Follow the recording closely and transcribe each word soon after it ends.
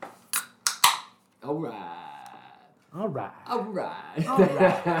All right. All right. All right. All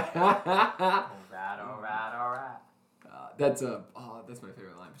right. All right. That's my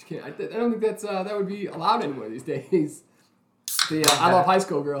favorite line. But you can't. I don't think that would be allowed anymore these days. I Love High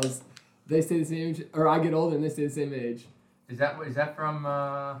School girls. They stay the same age, or I get older and they stay the same age. Is that from?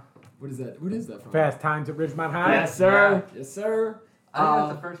 What is that? What is that from? Fast Times at Ridgemont High. Yes, sir. Yes, sir. I think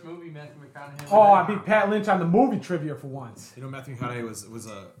that's the first movie Matthew McConaughey. Oh, I beat Pat Lynch on the movie trivia for once. You know, Matthew McConaughey was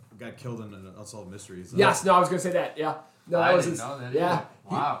a got killed in an Unsolved Mystery. So. Yes. No, I was gonna say that. Yeah. No, that I was didn't his. know that Yeah. either.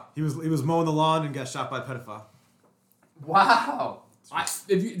 Wow. He was mowing the lawn and got shot by a pedophile. Wow.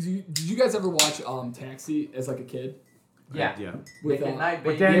 Did you guys ever watch Taxi as like a kid? Yeah. Yeah. Nick at Night,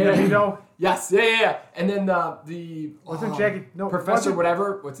 With baby. Danny DeVito. Yes. Yeah. And then the Wasn't Jackie? No, Professor wasn't-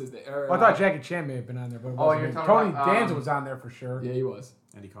 whatever. What's his name? Well, I thought Jackie Chan may have been on there, but it Oh, wasn't you're him. talking Tony about, Danza was on there for sure. Yeah, he was.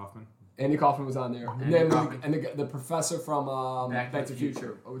 Andy Kaufman. Andy Kaufman was on there. And Andy then Kaufman. and the professor from Back Back to to the the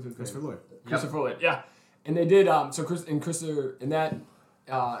Future. What was his Christopher name? Lloyd. Christopher Lloyd. Yeah. And they did so Chris in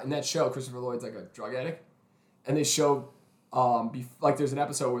that show Christopher Lloyd's like a drug addict, and they showed like there's an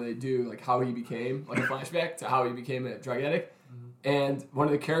episode where they do like how he became like a flashback to how he became a drug addict, and one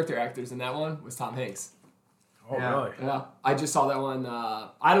of the character actors in that one was Tom Hanks. Oh, Yeah. really? Yeah, I just saw that one.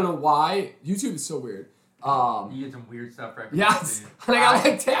 I don't know why YouTube is so weird. You get some weird stuff recommended. Yes, to you. and I got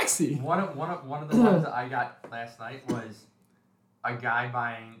like Taxi. One of the ones that I got last night was a guy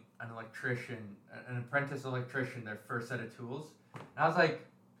buying an apprentice electrician, their first set of tools. And I was like,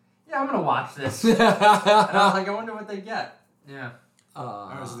 yeah, I'm going to watch this. And I was like, I wonder what they get. Yeah.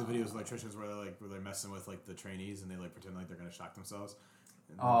 I always see the videos of electricians where they're messing with like the trainees and they like pretend like they're gonna shock themselves.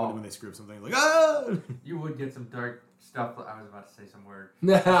 And when they screw up something, like You would get some dark stuff. I was about to say some word.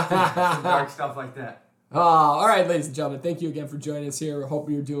 Some dark stuff like that. All right, ladies and gentlemen, thank you again for joining us here. Hope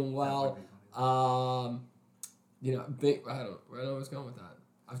you're doing well. I don't know where I was going with that.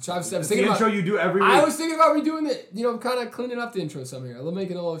 I was The thinking intro about, you do every week. I was thinking about redoing it, kind of cleaning up the intro some here. I'll make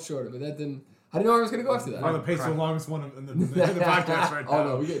it a little shorter, but that didn't. I didn't know I was going to go after that. oh, the pace of the longest one in the podcast right now. Oh,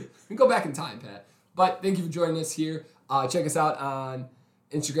 no, we can go back in time, Pat. But thank you for joining us here. Check us out on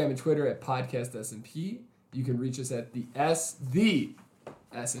Instagram and Twitter at Podcast SMP. You can reach us at the SMP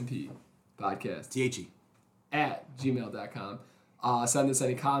Podcast. THE. At gmail.com. Send us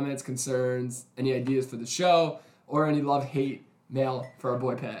any comments, concerns, any ideas for the show, or any love-hate mail for our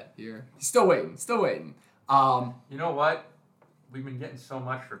boy Pat here. He's still waiting. You know what? We've been getting so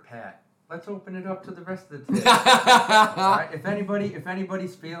much for Pat. Let's open it up to the rest of the team. All right? If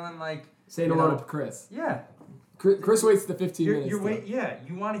anybody's feeling like Say hello to Chris. yeah, Chris waits the 15 minutes.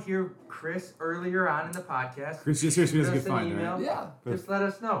 you want to hear Chris earlier on in the podcast. Chris just here's me as a Shoot good us an find, email. right? Yeah. Just let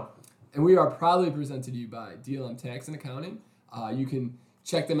us know. And we are proudly presented to you by DLM Tax and Accounting. You can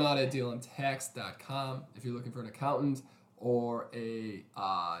check them out at dlmtax.com if you're looking for an accountant or a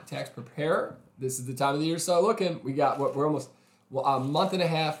tax preparer. This is the time of the year to start looking. We're almost a month and a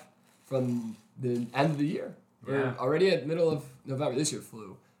half from the end of the year. We're already at middle of November. This year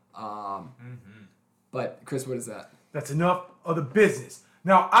flew. But Chris, what is that? That's enough of the business.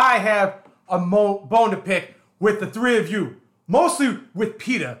 Now I have a bone to pick with the three of you. Mostly with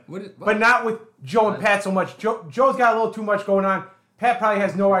Peter, What? but not with Joe and Pat so much. Joe's got a little too much going on. Pat probably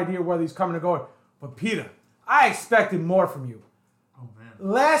has no idea whether he's coming or going. But Peter, I expected more from you. Oh man.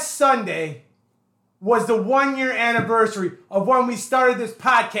 Last Sunday was the 1-year anniversary of when we started this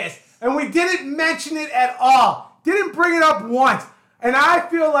podcast, and we didn't mention it at all. Didn't bring it up once. And I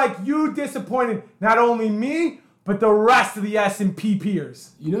feel like you disappointed not only me, but the rest of the S&P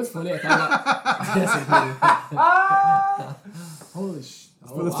peers. You know what's funny? I thought holy shit.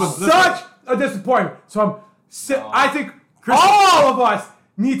 Such a disappointment. So I think all of us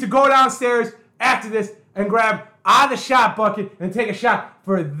need to go downstairs after this and grab out of the shot bucket and take a shot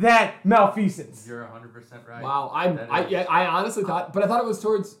for that malfeasance. You're 100% right. Wow, I honestly thought, but I thought it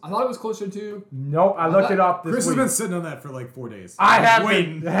was closer to. Nope, I looked it up this Chris has week. been sitting on that for like 4 days. I have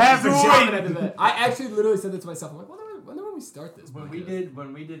waiting. been waiting. Waiting. I actually literally said that to myself. I'm like, when we start this? When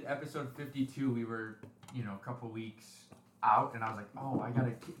podcast? we did episode 52, we were a couple weeks out, and I was like, oh, I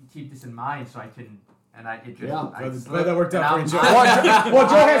gotta keep this in mind so I can. And Glad that worked out for you, Joe. Well,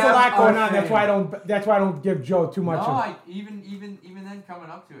 Joe has a lot going on. That's why I don't give Joe too much. Even then coming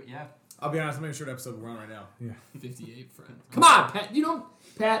up to it, yeah. I'll be honest, I'm making sure what episode we're on right now. Yeah. 58, friend. Come on, Pat.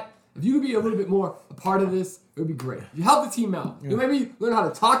 Pat, if you could be a little bit more a part of this, it would be great. You help the team out. You maybe learn how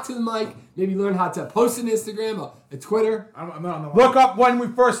to talk to the mic. Maybe learn how to post an Instagram, a Twitter. I'm not on the line. Look up when we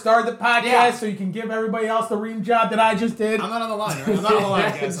first started the podcast so you can give everybody else the ream job that I just did. I'm not on the line, right? I'm not on the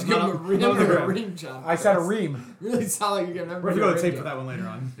line, guys. Just I'm give not him on- a I'm not on the ground. ring job. I said a ream. Really sound like you're giving We're everybody going to a tape ring for job. that one later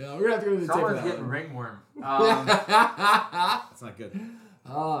on. Yeah, we're gonna have to go to the tape for Someone's that getting one. ringworm. It's not good.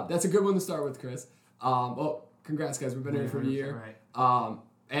 That's a good one to start with, Chris. Well, congrats, guys. We've been here for a year. Right.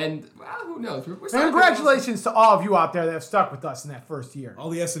 And who knows? We're starting Congratulations to all of you out there that have stuck with us in that first year. All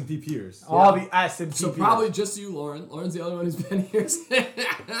the S&P peers. All the S&P So probably just you, Lauren. Lauren's the only one who's been here.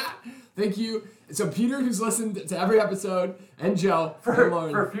 Thank you. So Peter, who's listened to every episode, and Joe, and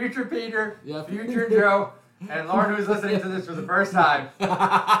Lauren. For future Peter, Yeah. future Joe, and Lauren, who's listening to this for the first time.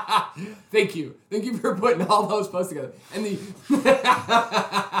 Thank you. Thank you for putting all those posts together. And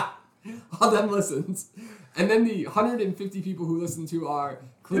all them listens. And then the 150 people who listened to our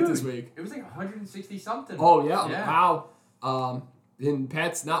clip this week. It was like 160 something. Oh, yeah. Wow. And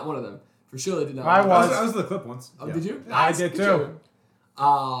Pat's not one of them. For sure they did not. I was. I was the clip once. Oh, Yeah. did you? I Nice. did Good too. job. I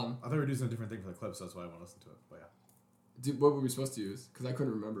thought we were doing a different thing for the clip, so that's why I want to listen to it. But yeah. What were we supposed to use? Because I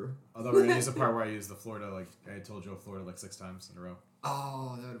couldn't remember. I thought we were going to use the part where I used the Florida, like, I told Joe Florida like 6 times in a row.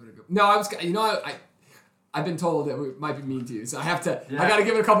 Oh, that would have been good. No, I was. I've been told that we might be mean to you, so I have to. Yeah. I got to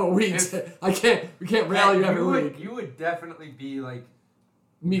give it a couple of weeks. We can't rail you every week. You would definitely be like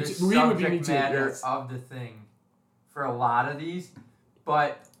Me the too. We would be me subject too. matter Yes. of the thing for a lot of these,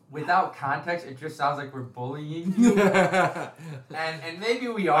 but without context, it just sounds like we're bullying you. and maybe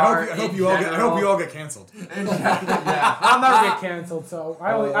we are. I hope you all get canceled. Yeah. I'll never get canceled, so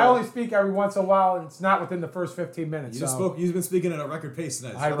I only speak every once in a while, and it's not within the first 15 minutes. You've been speaking at a record pace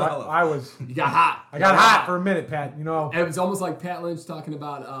tonight. I Shut the hell up. You got hot. I got hot for a minute, Pat. You know, It was almost like Pat Lynch talking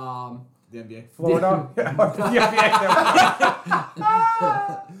about. The NBA. Florida.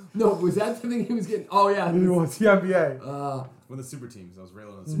 No, was that the thing he was getting? Oh yeah. It was the NBA. One of the super teams. I was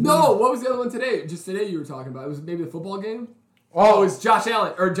railing on the super No, what was the other one today? Just today you were talking about. It was maybe the football game. Oh, it was Josh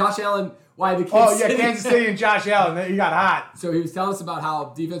Allen. Why the Kansas City? Kansas City and Josh Allen. He got hot. So he was telling us about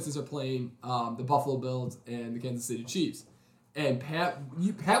how defenses are playing the Buffalo Bills and the Kansas City Chiefs, and Pat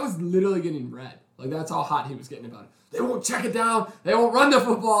was literally getting red. Like that's how hot he was getting about it. They won't check it down. They won't run the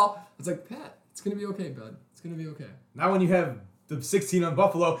football. It's like, Pat, it's gonna be okay, bud. It's gonna be okay. Not when you have the 16 on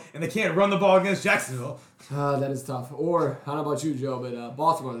Buffalo and they can't run the ball against Jacksonville. That is tough. Or I don't know about you, Joe, but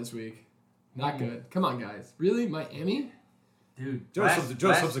Baltimore this week, not good. Come on, guys. Really, Miami? Dude, Joe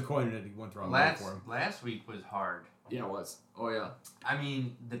flips a coin and it went wrong for him. last week was hard. Yeah, it was. Oh yeah. I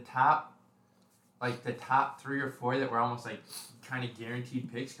mean, the top 3 or 4 that were almost like kind of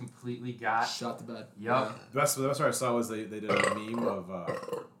guaranteed picks completely got. Shot the bed. Yup. The best part I saw was they did a meme of.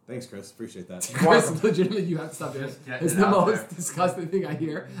 Thanks, Chris. Appreciate that. Chris, legitimately, you have to stop doing it. Just getting It's it the out most there. disgusting thing I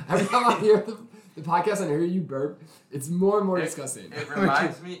hear. Every time I hear the podcast and I hear you burp, it's more and more disgusting. It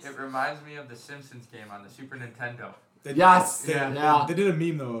reminds me of the Simpsons game on the Super Nintendo. Yes. Yeah. They did a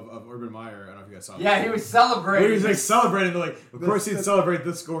meme though of Urban Meyer. I don't know if you guys saw it. Yeah, he was celebrating. He was like celebrating. They're like, of course he'd celebrate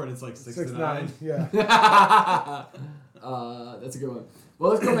this score, and it's like 6-9. Yeah. That's a good one.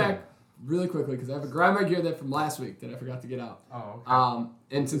 Well, let's go back really quickly because I have a grandma gear that from last week that I forgot to get out. Oh, okay.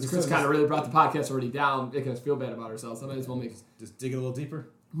 And since Chris kind of really brought the podcast already down, making us feel bad about ourselves, I might as well Just dig it a little deeper.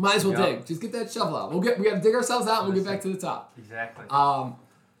 dig. Just get that shovel out. We got to dig ourselves out and we'll get back to the top. Exactly. I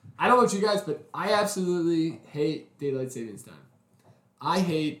don't know about you guys, but I absolutely hate daylight savings time. I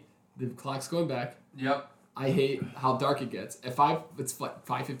hate the clocks going back. Yep. I hate how dark it gets. At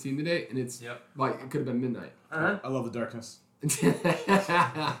 5:15 today, and it's like it could have been midnight. Uh-huh. I love the darkness. I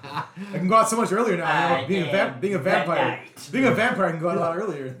Yeah, can go out so much earlier now. You know, being a vampire. Being a vampire, I can go out a lot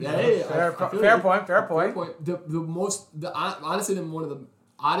earlier. Fair point. Honestly, one of the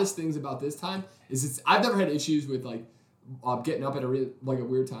oddest things about this time is I've never had issues with like getting up at a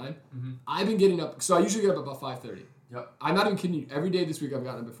weird time. Mm-hmm. I've been getting up, so I usually get up about 5:30. Yep. I'm not even kidding you. Every day this week I've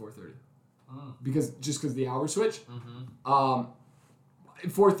gotten up at 4:30 because the hours switch. Mm-hmm.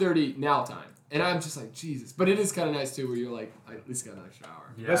 4:30 now time. And I'm just like, Jesus. But it is kind of nice, too, where you're like, I at least got an extra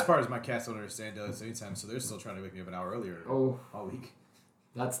hour. The best part is my cats don't understand daylight savings time, so they're still trying to wake me up an hour earlier all week.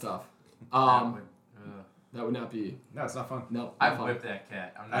 That's tough. That That would not be... No, it's not fun. No. I've whipped that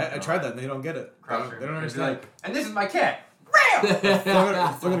cat. I tried that, and they don't get it. They don't understand. And this is my cat.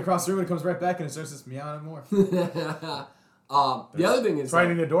 Flinging across the room, and it comes right back, and it starts just meowing more. The other thing is...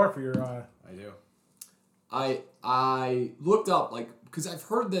 Finding the door for your... I do. I looked up, like... Because I've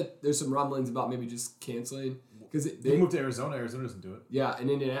heard that there's some rumblings about maybe just canceling. Because they moved to Arizona. Arizona doesn't do it. Yeah, and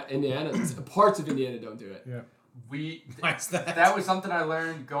Indiana parts of Indiana don't do it. Yeah. Why's that? That was something I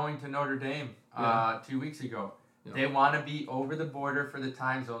learned going to Notre Dame 2 weeks ago. Yeah. They want to be over the border for the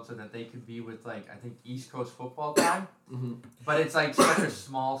time zone so that they could be with, like, I think East Coast football time. Mm-hmm. But it's, like, such a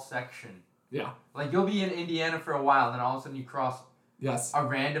small section. Yeah. Like, you'll be in Indiana for a while, and then all of a sudden you cross a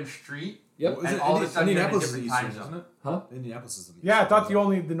random street. Yep. And all of a sudden you're in a Indianapolis is different Eastern, time zone. isn't it? Huh? Indianapolis is the Eastern. Yeah, I thought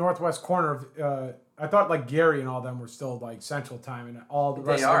the northwest corner of... I thought, like, Gary and all them were still, like, Central Time, and all the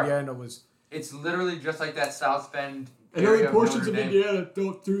rest of Indiana was... It's literally just like that South Bend And only area of portions Notre of Dame. Indiana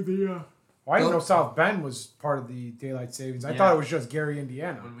don't do the. Well, I didn't know South Bend was part of the daylight savings. I thought it was just Gary,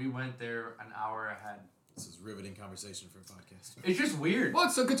 Indiana. When we went there an hour ahead. This is riveting conversation for a podcast. It's just weird. Well,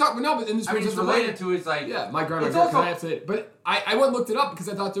 it's a good talk, but no, but in this I mean, it's related to his like. Yeah, my grandma. It's Because also- I have to say it. But I went and looked it up because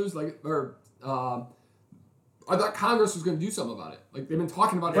I thought there was like, I thought Congress was going to do something about it. Like they've been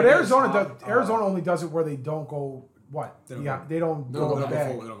talking about it. But Arizona Tom, does. Arizona only does it where they don't go. What? They don't yeah, go- they don't They go don't go back. back.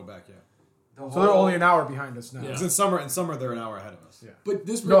 They don't go back, yeah. the So they're whole- only an hour behind us now. Yeah. 'Cause in summer they're an hour ahead of us. Yeah. But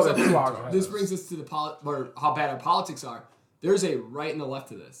this No, brings they're 2 hours ahead this of us. brings us to the or how bad our politics are. There's a right and a left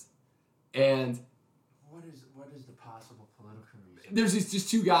to this, and What is the possible political reason? there's these just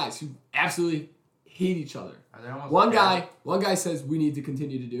two guys who absolutely hate each other. Are they almost One bad? guy says we need to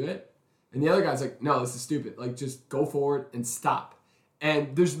continue to do it, and the other guy's like, no, this is stupid. Like just go forward and stop.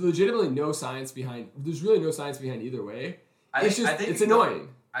 And there's legitimately no science behind. There's really no science behind either way. I It's think- just I think it's the- annoying.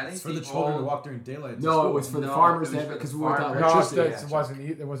 I think It's for the children to walk during daylight. to No, school. it was for the No, farmers it to was have for it because the we were without farmers. No, electricity.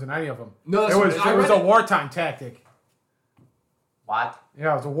 it wasn't any of them. No, that's It was what I it was read a wartime tactic. What?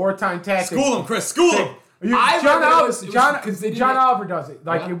 Yeah, it was a wartime tactic. School them, Chris. School them. I John read it Oliver, was- it was John, 'cause they didn't John make- Oliver does it.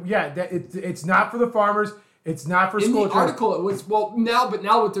 Like, Yeah. it's not for the farmers. It's not for In school the children. article, it was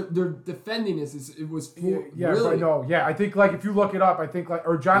now what they're defending is it was for, Yeah, really. but no, yeah. I think like if you look it up, I think like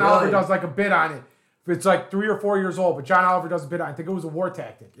or John Really? Oliver does like a bit on it. If it's like 3 or 4 years old, but John Oliver does a bit on it. I think it was a war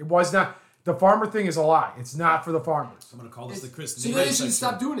tactic. It was not. The farmer thing is a lie. It's not for the farmers. I'm gonna call this the Chris. So they should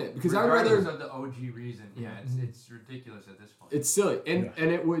stop doing it because I would Regardless rather. of the OG reason, yeah, it's ridiculous at this point. It's silly, and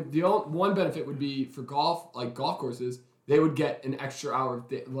it would the only one benefit would be for golf, like golf courses, they would get an extra hour,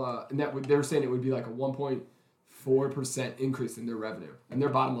 and that would they were saying it would be like a 1.4% increase in their revenue and their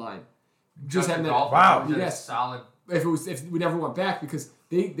bottom line. Just having that. golf, Wow. Yes. solid. If we never went back because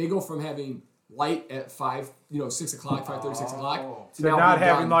they go from having light at 6 o'clock, 5:30, 6 o'clock to They're now not being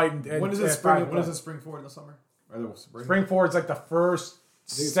having done. like When is it spring? When is it spring forward in the summer? Or the spring? Spring forward's like the first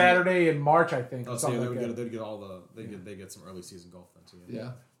it's- Saturday in March, I think. Oh, or so yeah, something like that. they'd get all the they get some early season golf then too.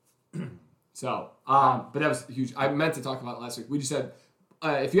 Yeah. So, but that was huge. I meant to talk about it last week. We just said,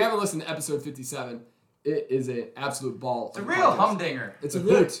 if you haven't listened to episode 57, it is an absolute ball. It's a of real podcast. humdinger. It's a a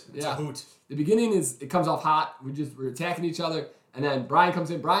hoot. It's Yeah. a hoot. The beginning it comes off hot. We're attacking each other, and then Brian comes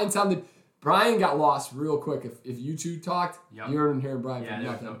in. Brian got lost real quick. If you two talked, Yep. you weren't hearing Brian Yeah, for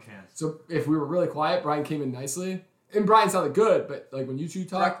there's nothing. no chance. So if we were really quiet, Brian came in nicely, and Brian sounded good. But like when you two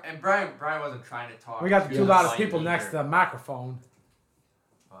talked, And Brian wasn't trying to talk. We got the He two was loudest light people either, next to the microphone.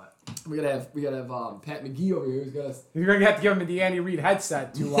 but- we gotta have Pat McGee over here who's got us. You're gonna have to give him the Andy Reid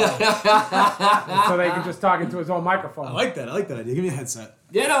headset to so they can just talk into his own microphone. I like that. I like that idea. Give me a headset.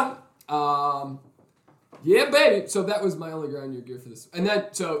 Get him. Yeah, baby. So that was my only ground your gear for this. And then,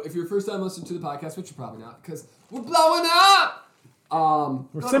 so if you're first time listening to the podcast, which you're probably not, because we're blowing up.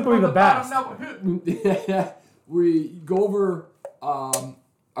 We're simply the best. We go over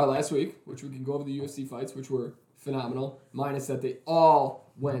our last week, which we can go over the UFC fights, which were phenomenal. Minus that they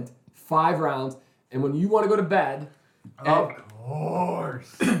all went 5 rounds. And when you want to go to bed, Of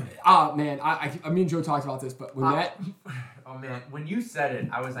course. man, I me and Joe talked about this, but when that. Oh man, when you said it,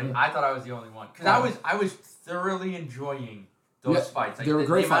 I was like, I thought I was the only one because I was thoroughly enjoying those Yeah, fights. Like they were the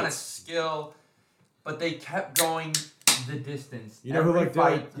great amount of fights. skill, but they kept going the distance. You know who Every liked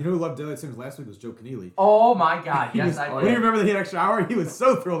fight. You know who loved daylight savings last week was Joe Keneally. Oh my god, yes I When you did. remember that he had an extra hour, he was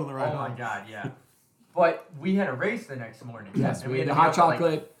so thrilled on the ride Oh my home. god, yeah. But we had a race the next morning. Yes, and we had had the to hot get up at,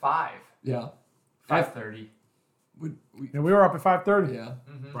 chocolate. Like 5, Yeah. 5:30. And we were up at 5:30. Yeah.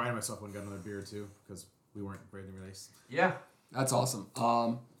 Brian and myself went and got another beer too because we weren't ready to race. Yeah. That's awesome.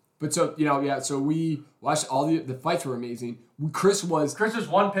 But so so we watched all the fights were amazing. Chris was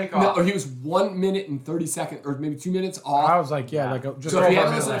 1 pick off. he was 1 minute and 30 seconds or maybe 2 minutes off. I was like, just So if you over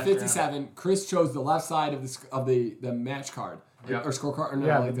haven't a listened minute. to 57, Chris chose the left side of the match card Yep. or scorecard. Or no,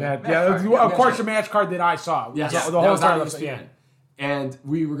 Yeah, like that, that. yeah. card. Of course, the match card that I saw. Yes, the that whole was on time. ESPN. Yeah, And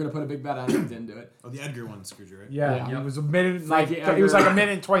we were gonna put a big bet on it, didn't do it. Oh, the Edgar one screwed you, right? yeah. Yeah. It was a minute. Frankie He was Edgar. like a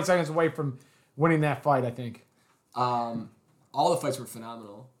minute and 20 seconds away from winning that fight. I think. All the fights were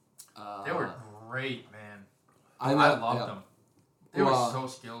phenomenal. They were great, man. I I loved them. They were Well, so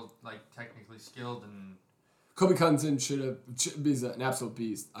skilled, like technically skilled, and Kobe Covington should be an absolute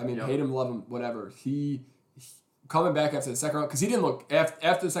beast. I mean, Yep. hate him, love him, whatever. He coming back after the second round because he didn't look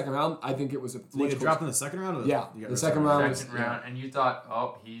after the second round. I think it was a Did he get much dropped in the second round? Or Yeah, you got the rid second of round him? was- second round, and you thought,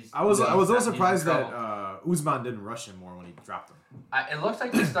 oh, he's. I was a he's little in surprised that trouble. Usman didn't rush him more when he dropped him. It looks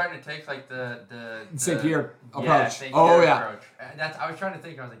like he's starting to take like the St. Pierre approach. Yeah, St. Oh, Pierre yeah. approach. And that's I was trying to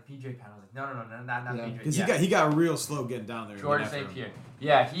think. I was like PJ Penn. I was like, no, not Yeah. PJ. Because Yeah. he got real slow getting down there. Jordan after St. him. Pierre.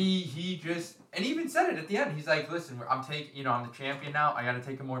 Yeah, he just and he even said it at the end. He's like, listen, I'm the champion now. I got to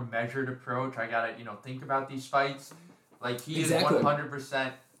take a more measured approach. I got to think about these fights. Like, he Exactly. is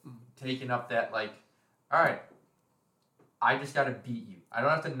 100% taking up that, like, all right, I just got to beat you. I don't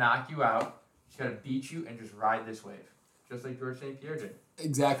have to knock you out. Just got to beat you and just ride this wave. Just like George St. Pierre did.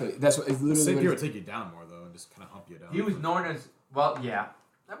 Exactly. That's what it's literally. St. Pierre would take you down more though, and just kind of hump you down. He was known as, well, yeah.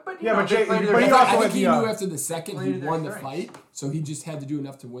 But, Yeah, know, but they Jay- played but their he strengths. also I think had he the, knew after the second he played their won the strengths. fight, so he just had to do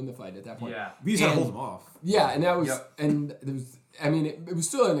enough to win the fight at that point. Yeah. We just had to And- hold him off. Yeah, and that was, Yep. and there was. I mean, it was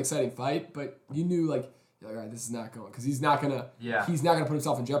still an exciting fight, but you knew like, all right, this is not going because he's not gonna. Yeah. He's not gonna put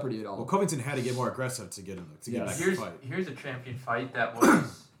himself in jeopardy at all. Well, Covington had to get more aggressive to get him to get back in the fight. Here's a champion fight that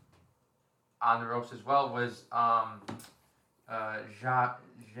was on the ropes as well. Was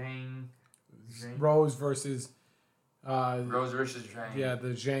Zhang Rose versus. Rose versus Zhang. Yeah, the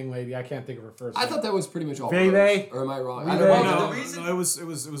Zhang lady. I can't think of her first I name. thought that was pretty much all. Veve? Rose, or am I wrong? I Veve? don't Well, know. the No, reason- no, it was a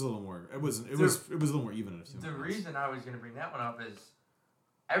little more. It was a little more even in a few. The rounds. reason I was gonna bring that one up is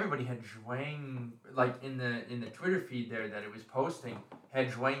everybody had Zhuang like in the Twitter feed there that it was posting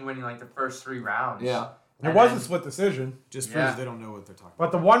had Zhuang winning like the first 3 rounds. Yeah. It And was then- a split decision. just Yeah. proves they don't know what they're talking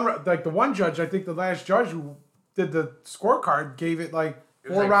But the one judge, I think the last judge who did the scorecard gave it like It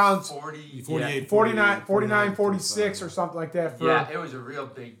was 4 like rounds, 40, 48, 49, 49 49, 46 or something like that. For, Yeah, it was a real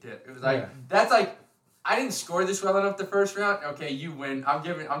big dip. It was like Yeah. that's like I didn't score this well enough the first round. Okay, you win. I'm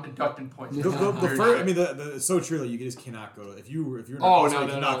deducting points. The first, I mean, it's so true that you just cannot go. If you're in a Oh, close no, fight, no,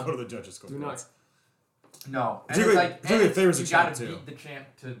 you cannot no. go to the judges' score. Do not. No, and it's Particularly- like particularly and if favors you the gotta champ, too. beat the champ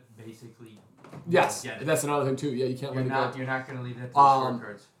to basically. Yes, get it. that's another thing too. Yeah, you can't let it go. You're not gonna leave that to the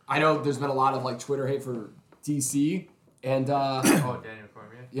scorecards. I know there's been a lot of like Twitter hate for DC, and Oh, Daniel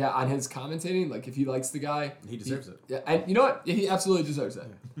Cormier. yeah, on his commentating, like if he likes the guy, He deserves it. Yeah, and you know what? He absolutely deserves it.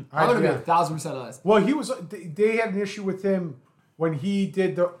 I- I'm gonna yeah. be 1,000% honest. Well, he was. They had an issue with him when he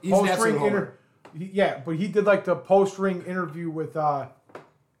did the He's an post ring absolute homer. Yeah, but he did like the post ring interview with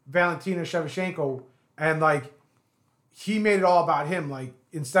Valentina Shevchenko, and like he made it all about him. Like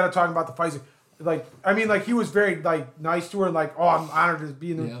instead of talking about the fights, like I mean, like he was very like nice to her. Like, oh, I'm honored to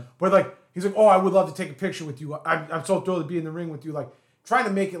be in the. Yeah. But like he's like, oh, I would love to take a picture with you. I'm so thrilled to be in the ring with you. Like trying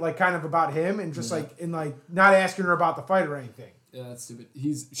to make it like kind of about him and just like and like not asking her about the fight or anything. Yeah, that's stupid.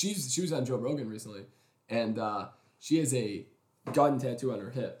 She was on Joe Rogan recently, and she has a gun tattoo on her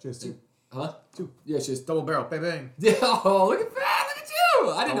hip. She has 2. Huh? 2. Yeah, she has. Double barrel, bang bang. Yeah, oh, look at that! Look at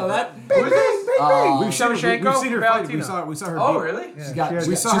you! I didn't know that. Bang, bang, bang, bang. We've We've seen her fight. Valentina. We saw her. Oh, beat, really? She's got. Yeah, She's,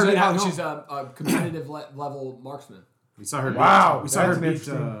 we saw her she's, beat Holly she's Holm. a competitive level marksman. We saw her. Wow, We saw her that's beat.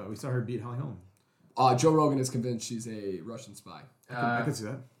 interesting. We saw her beat Holly Holm. Joe Rogan is convinced she's a Russian spy. I could see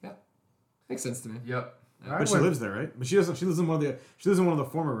that. Yeah, makes sense to me. Yep. But she lives there, right? But she doesn't. She lives in one of the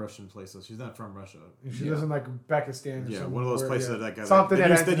former Russian places. She's not from Russia. She lives in like Uzbekistan. Or Yeah, something one of those where, places yeah. that got Something that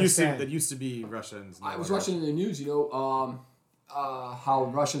ends in a used stand. to be Russians. I was watching in the news, you know,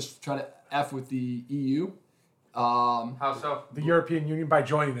 how Russia's trying to F with the EU. How so? The European Union by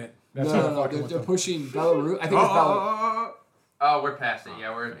joining it. That's what I'm No, fucking they're, with they're them. pushing Belarus. I think it's Belarus. Oh, we're past it.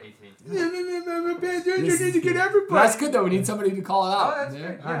 Yeah, we're at 18. You need to get everybody. That's good though. We need somebody to call it out. Oh, that's Yeah.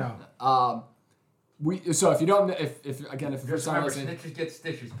 good. I Yeah. know. So if you don't, if again, if you're Just first time remember, listening, snitches get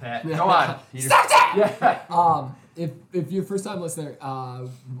stitches, Pat. Yeah. Go on. Peter. Stop that! Yeah. if you're first time listener,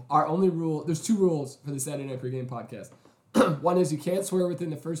 our only rule, there's 2 rules for the Saturday Night Pregame podcast. One is you can't swear within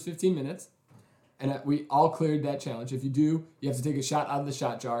the first 15 minutes, and we all cleared that challenge. If you do, you have to take a shot out of the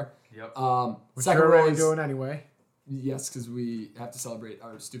shot jar. Yep. Which Second you're rule already is doing anyway. yes, because we have to celebrate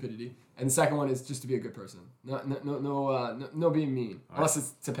our stupidity. And the second one is just to be a good person. No being mean, unless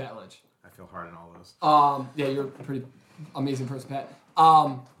it's to Pat Lynch. I feel hard in all those. Yeah, you're a pretty amazing person, Pat.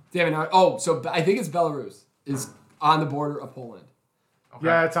 Damn it. So I think it's Belarus is on the border of Poland. Okay.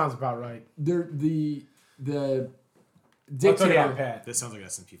 Yeah, that sounds about right. They're the I'll tell you on dictator, Pat. This sounds like an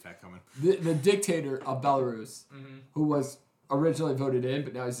S&P fact coming. the dictator of Belarus, who was originally voted in,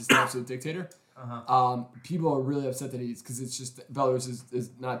 but now he's just an absolute dictator. People are really upset that he's because it's just Belarus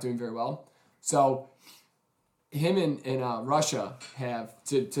is not doing very well. So him and Russia have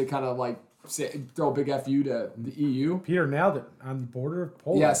to kind of like throw a big FU to the EU. Peter nailed it on the border of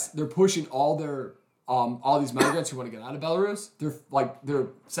Poland. Yes, they're pushing all their all these migrants who want to get out of Belarus. They're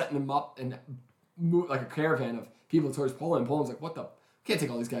setting them up and move like a caravan of people towards Poland. Poland's like, what the? Can't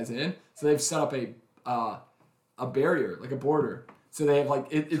take all these guys in. So they've set up a barrier, like a border. So they have like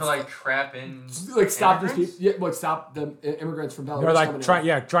it's To like trap in. like stop these immigrants? people. Yeah, like stop the immigrants from Belarus. They're coming like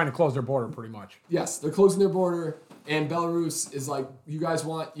in. trying to close their border pretty much. Yes, they're closing their border, and Belarus is like, you guys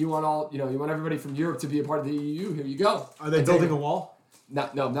want you want everybody from Europe to be a part of the EU. Here you go. Are they And building a wall?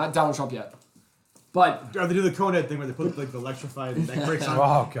 not Donald Trump yet. But Are they doing the Conehead thing where they put like the electrified neck brakes on?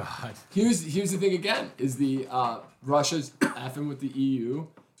 Oh God. here's the thing again is the Russia's effing with the EU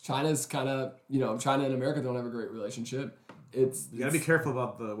China's kind of, China and America don't have a great relationship. You gotta be careful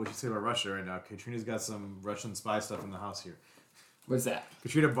about what you say about Russia right now. Katrina's got some Russian spy stuff in the house here. What's that?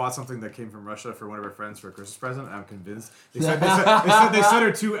 Katrina bought something that came from Russia for one of her friends for a Christmas present. I'm convinced. They said they sent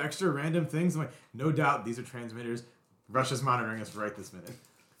her 2 extra random things. I'm like, no doubt these are transmitters. Russia's monitoring us right this minute.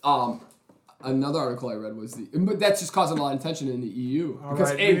 Another article I read was but that's just causing a lot of tension in the EU. All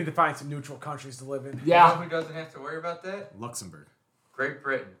right, we need to find some neutral countries to live in. Yeah. You know who doesn't have to worry about that? Luxembourg. Great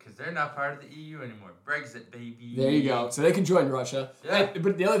Britain, because they're not part of the EU anymore. Brexit, baby. There you go. So they can join Russia. Yeah.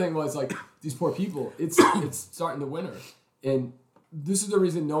 But the other thing was, like, these poor people, it's starting to winter. And this is the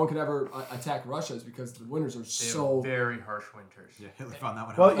reason no one could ever attack Russia is because the winters are so... very harsh winters. Yeah, Hitler found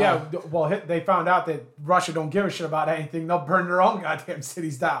that one out. Well, they found out that Russia don't give a shit about anything. They'll burn their own goddamn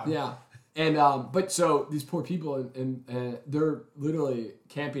cities down. Yeah. And, but so these poor people, and they're literally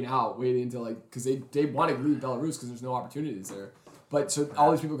camping out, waiting until, like, because they want to leave Belarus because there's no opportunities there. But so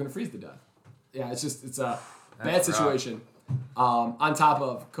all these people are going to freeze to death. Yeah, it's a bad situation. On top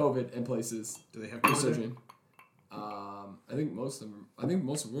of COVID in places. Do they have COVID? Resurging. I think most of them. I think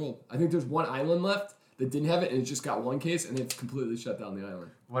most of the world. I think there's one island left that didn't have it, and it just got one case, and it's completely shut down the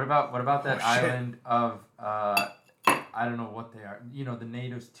island. What about that island of I don't know what they are. The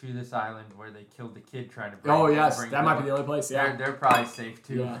natives to this island where they killed the kid trying to bring. Oh yes, bring that might be the only place. Yeah, They're probably safe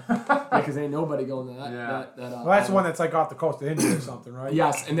too. Yeah, because ain't nobody going to that. Yeah. Well, that's the one that's like off the coast of India or something, right?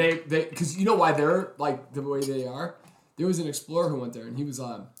 Yes, and they because you know why they're like the way they are. There was an explorer who went there, and he was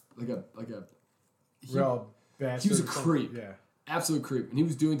Real bastard. he was a or something. creep. Yeah. Absolute creep, and he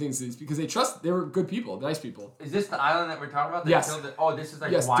was doing things to these because they were good people, nice people. Is this the island that we're talking about? Yes. This is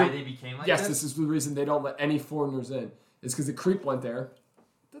like Yes, why they became like yes, this? this is the reason they don't let any foreigners in. It's because the creep went there.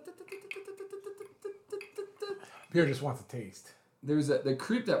 Pierre just wants a taste. There's the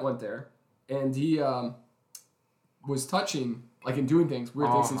creep that went there, and he was touching, like, and doing things,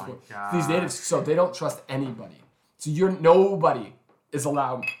 weird things to these natives, so they don't trust anybody. So nobody is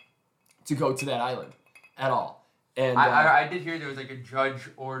allowed to go to that island at all. And I did hear there was like a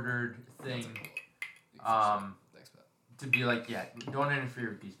judge-ordered thing to be like, don't interfere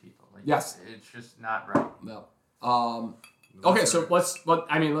with these people. Like, yes, it's just not right. No. Okay, so let's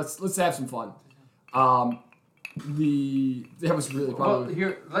have some fun. That was really probably. Well,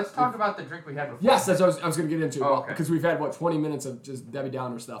 here, let's talk about the drink we had before. Yes, that's what I was going to get into. Oh, okay. Because we've had 20 minutes of just Debbie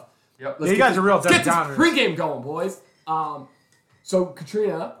Downer stuff. Yep. You guys are real Debbie Get this Downers. pregame going, boys. So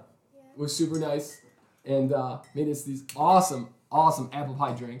Katrina was super nice and made us these awesome apple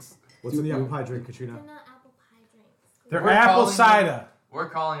pie drinks. What's in the apple pie drink, Katrina? They're not apple pie drinks. They're We're apple calling cider. We're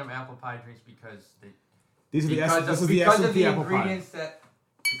calling them apple pie drinks because These are the because this of is the the S&P apple pie. ingredients that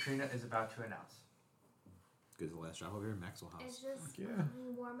Katrina is about to announce. Good as the last job over here, Maxwell It's House. just Yeah.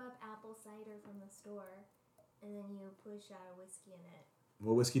 you warm up apple cider from the store, and then you put a shot of whiskey in it.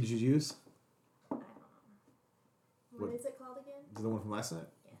 What whiskey did you use? I don't know. What What- is it called again? Is it the one from last night?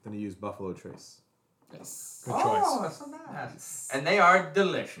 Yeah. Then you used Buffalo Trace. Yes. Good Oh, choice. that's not bad. And they are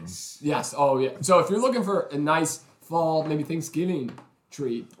delicious. Yes. Oh, yeah. So if you're looking for a nice fall, maybe Thanksgiving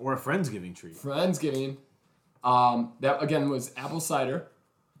treat, Or a Friendsgiving treat. Friendsgiving, that again was apple cider.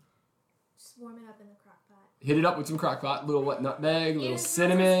 Just warm it up in the crock pot. Hit it up with some crock pot, little nutmeg, little Even some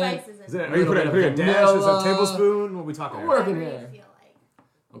cinnamon. spices in Is it, it. are you putting a dash? Is it a vanilla. tablespoon? What are we talking We're about? working Whatever there. you feel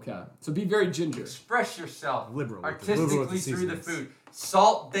like. Okay. So be very ginger. Express yourself Liberal with artistically the through the seasonings. food.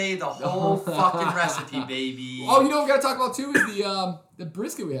 Salt Bay the whole fucking recipe, baby. Oh, you know what we gotta talk about too is the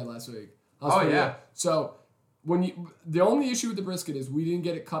brisket we had last week. That was Oh, pretty yeah. good. So the only issue with the brisket is we didn't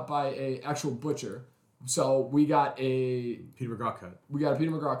get it cut by a actual butcher. So we got a Peter McGraw cut.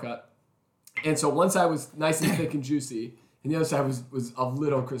 Peter McGraw cut. And so one side was nice and thick and juicy, and the other side was a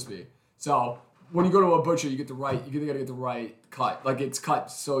little crispy. So when you go to a butcher, you gotta get the right cut. Like it's cut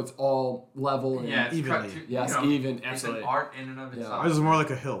so it's all level and yeah, it's Evenly. cut to, yes, you know, even, it's absolutely. an art in and of Yeah. itself. Ours is more like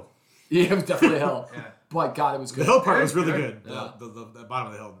a hill. Yeah, it was definitely a hill. Yeah. But God, it was The good. hill part Very was really good. good. Yeah. The bottom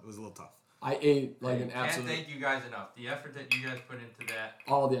of the hill was a little tough. I ate like an Can't absolute thank you guys enough. The effort that you guys put into that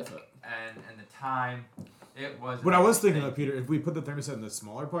all the effort. and the time, it was. What I was thinking amazing. of, Peter, if we put the thermostat in the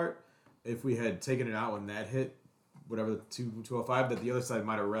smaller part, if we had taken it out when that hit, whatever the 205, that the other side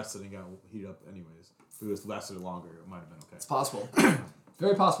might have rested and got heated up anyways. If it was lasted longer, it might have been okay. It's possible.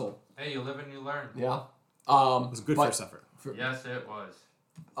 Very possible. Hey, you live and you learn. Yeah. It was a good but- first effort. Yes, it was.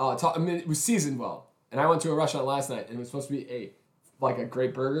 I mean, it was seasoned well. And I went to a restaurant last night, and it was supposed to be a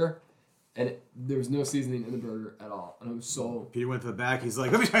great burger, and there was no seasoning in the burger at all. And it was so. Peter went to the back. He's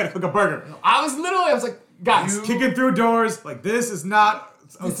like, "Let me try to cook a burger." I was like, guys, You- Kicking through doors like this is not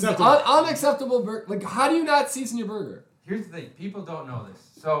this is acceptable. unacceptable burger. Like, how do you not season your burger? Here's the thing. People don't know this.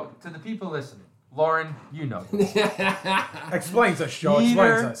 So, to the people listening, Lauren, you know this. Explains us, Joe.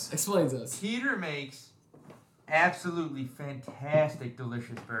 Peter. Explains us. Explains us. Peter makes absolutely fantastic,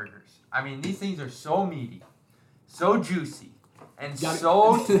 delicious burgers. I mean, these things are so meaty, so juicy, and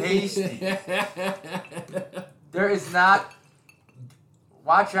so tasty. There is not.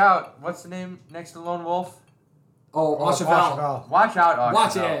 Watch out. What's the name next to Lone Wolf? Oh, Auchevel. Watch out, Auchevel.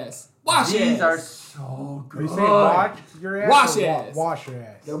 Watch your ass. Wash your ass. These are so Are good. you saying watch your ass? Wash or your ass. Wash your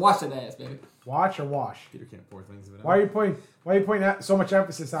ass. Gotta wash that ass, baby. Watch or wash? Peter can't pour things of it. Why are you putting so much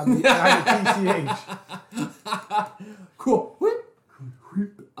emphasis on the TCH? Cool.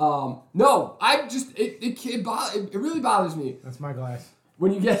 No, I just it really bothers me That's my glass.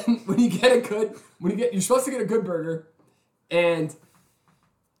 when you get you're supposed to get a good burger, and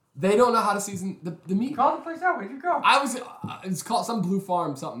they don't know how to season the meat. Call the place out. Where'd you go? It's called some Blue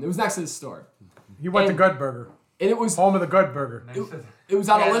Farm something. It was next to the store, He went to And- Good Burger. and it was Home of the Good Burger. it was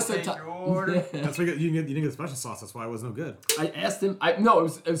on a Gotta list of take top. your order. That's why you didn't get the special sauce. That's why it was no good. I asked him. It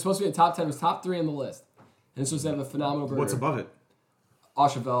was supposed to be a top 10. It was top 3 on the list, and it's supposed to have a phenomenal burger. What's above it?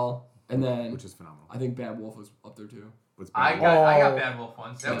 Auchevel, and then Which is phenomenal. I think Bad Wolf was up there too. What's I bad? got Oh. Bad Wolf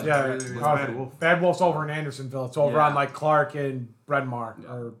once. That was Yeah, really, really uh, good. Bad Wolf? Bad Wolf's over in Andersonville. It's over Yeah. on like Clark and Breadmar. Yeah.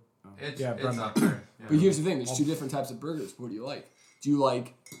 Or It's Yeah, it's Brahma. up there. But here's the thing: there's 2 different types of burgers. What do you like? Do you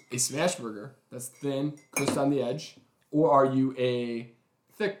like a smash burger that's thin, crisp on the edge, or are you a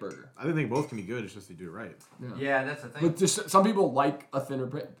thick burger? I think both can be good. It's just they do it right. Yeah, that's the thing. But just some people like a thinner,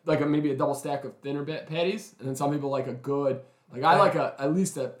 maybe a double stack of thinner patties, and then some people like a good, I like at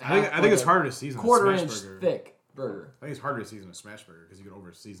least a. I think it's harder to season a quarter smash inch burger. thick burger. I think it's harder to season a smash burger because you can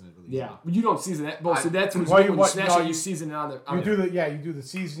over season it really Yeah, easily. but you don't season that. Well, so that's what Well, you do when you what- smash no, it. You you- season it on the. you do the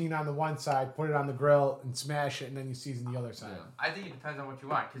seasoning on the one side, put it on the grill, and smash it, and then you season the other side. Yeah. I think it depends on what you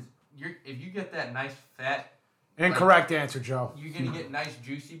want, because if you get that nice fat, Incorrect answer, Joe. you're gonna get nice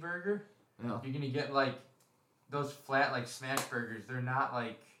juicy burger. Yeah. You're gonna get like those flat like smash burgers. They're not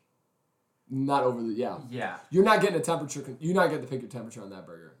like Not over the yeah. You're not getting a temperature. You're not getting to pick your temperature on that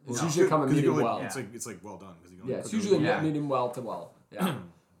burger. It's No. usually coming 'Cause you medium can well. only- Yeah, It's like well done because you can. it's usually Yeah. medium well to well. Yeah.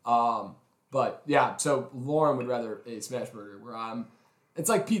 But yeah, so Lauren would rather a smash burger where it's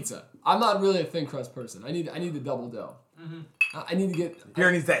like pizza. I'm not really a thin crust person. I need the double dough. Mm-hmm. I need to get.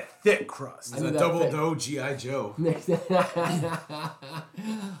 Here needs that thick crust. I It's need a that double thick. dough GI Joe.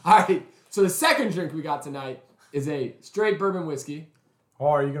 All right. So the second drink we got tonight is a straight bourbon whiskey. Oh,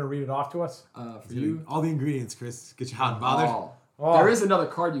 are you gonna read it off to us? For you. All the ingredients, Chris. Get you hot and bothered. Oh. Oh. There is another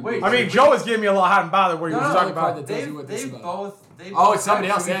card you. Wait, can I mean, Joe was giving me a little hot and bothered where he No, was no, talking the card about. that tells you what this They is about. both. Oh, it's somebody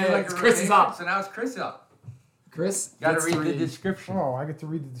said, else. should we Yeah, do, yeah, like, it's a Chris is rotation? up. So now it's Chris up. Chris. Got to gets read the read- description. Oh, I get to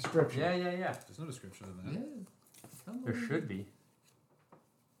read the description. Yeah. There's no description of that. Yeah. There should be.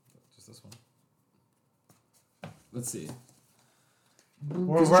 Just this one. Let's see.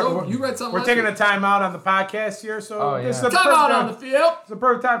 We're- 'Cause we're- Joe, we're- you read something. We're last taking a week. timeout on the podcast here, so Oh, this is yeah. the Time perfect out on time. the field. It's the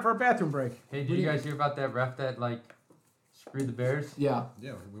perfect time for a bathroom break. Hey, did you guys hear about that ref that like screwed the Bears? Yeah,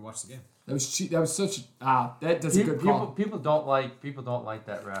 Yeah, we watched the game. that was cheap. That was such. That's a good call. People don't like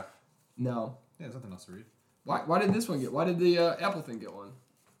that ref. No. Yeah, there's nothing else to read. Why did this one get? Why did the Apple thing get one?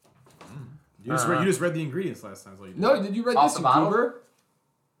 You just read the ingredients last time. Is all you did. No, did you read Off this, the you bottle? goober?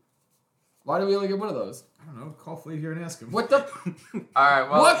 Why did we only get one of those? I don't know. Call Fleet here and ask him. What the? All right.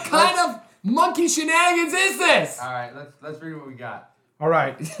 Well, what kind of monkey shenanigans is this? All right. Let's read what we got. All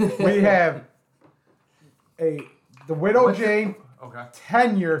right, we have the Widow What's the- Jane Okay.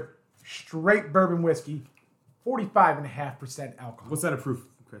 10-year straight bourbon whiskey, 45.5% alcohol. What's that a proof,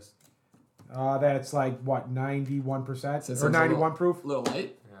 Chris? That's like what 91% So or it's a 91 proof. A little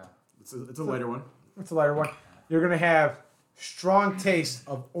light. Yeah. It's a lighter one. What's the lighter one? You're gonna have strong taste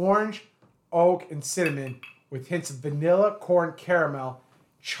of orange, oak, and cinnamon with hints of vanilla, corn, caramel,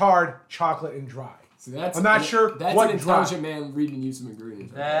 charred chocolate, and dry. So that's. I'm not sure That's what an dry. intelligent man reading you some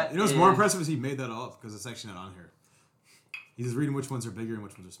ingredients. That You know what's more is- impressive is he made that all up because it's actually not on here. He's just reading which ones are bigger and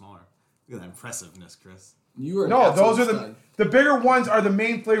which ones are smaller. Look at that impressiveness, Chris. You are No, an those are absolute the bigger ones are the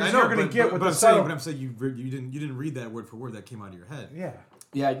main flavors you're gonna get with but the I'm saying, subtle. but I'm saying you didn't read that word for word that came out of your head. Yeah.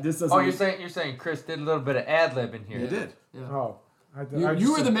 Yeah, this doesn't. Oh, you're saying Chris did a little bit of ad lib in here. You did. Yeah. Oh.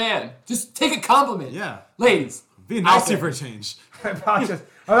 You were the man. Just take a compliment. Yeah. Ladies. Be nice Out here there. for a change. I apologize.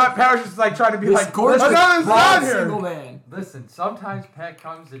 I thought Pat was just like trying to be This like, gorgeous, "What's on proud here?" single man. Listen, sometimes Pat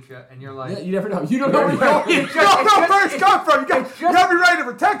comes at you and you're like, Yeah, you never know. You don't know where you're going. You don't know where it's coming from. You gotta be ready to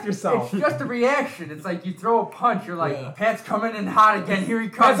protect yourself. it's just a reaction. It's like you throw a punch. You're like, Yeah. Pat's coming in hot again. Here he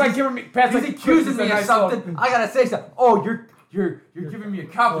comes. Pat's like giving me. Pat's He's like accusing me a of nice something. little- I gotta say something. Oh, you're giving me a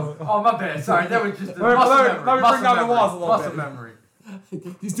compliment. Oh, my bad. Sorry, that was just a Let me- muscle let me- memory. let me muscle bring down the memory, walls a little muscle bit. memory.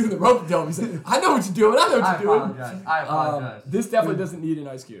 He's doing the rope dope. He's like, I know what you're doing. I know what I you're doing. apologize. I apologize. This definitely doesn't need an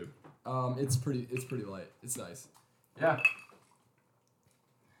ice cube. It's pretty light. It's nice. Yeah.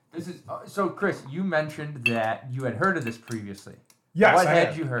 This is so. Chris, you mentioned that you had heard of this previously. Yes, What I had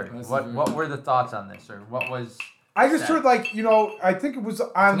have. you heard? That's What very What good. were the thoughts on this, or what was? I just Sad. heard like I think it was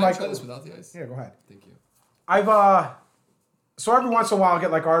on Can I like. try this without the ice? Yeah, go ahead. Thank you. I've so every once in a while I get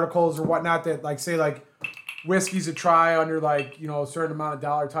like articles or whatnot that like say like whiskeys to try under like a certain amount of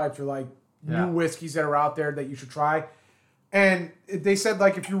dollar types or like Yeah. new whiskeys that are out there that you should try, and they said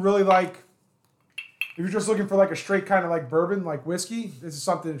like if you really like. If you're just looking for like a straight kind of like bourbon, like whiskey, this is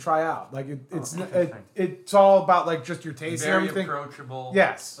something to try out. Like interesting. it's all about like just your taste Very and everything. approachable.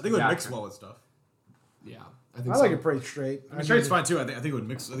 Yes, I think it would mix Gotcha. well with stuff. Yeah, I so. like it pretty straight. I mean, straight's fine too. I think it would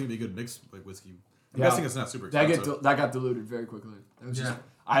mix. I think it'd be a good mix like whiskey. I'm Yeah. guessing it's not super That expensive. got diluted very quickly. That was just Yeah.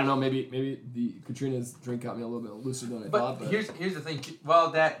 I don't know. Maybe the Katrina's drink got me a little bit looser than I thought. But But here's the thing. Well,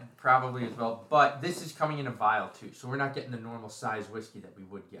 that probably as well. But this is coming in a vial too, so we're not getting the normal size whiskey that we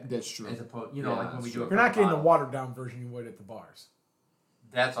would get. that's true. As opposed, Yeah, like when that's we do true. it. You're from not getting the bottle. watered down version you would at the bars.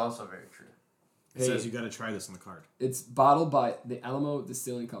 That's also very true. It says you got to try this on the card. It's bottled by the Alamo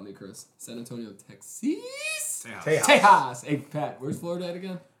Distilling Company, Chris, San Antonio, Texas. Tejas. Tejas. Hey Pat, where's Florida at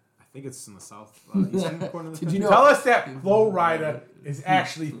again? I think it's in the south eastern corner of the Did you country. know? Tell us that Florida is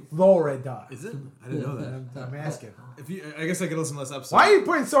actually Florida. Is it? I didn't know that. I'm asking. If you, I guess I could listen to less episodes. Why are you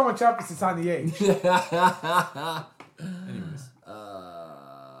putting so much emphasis on the age? Anyways,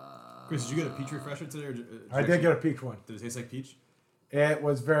 Chris, did you get a peach refresher today? Or, I did get a peach one. Did it taste like peach? It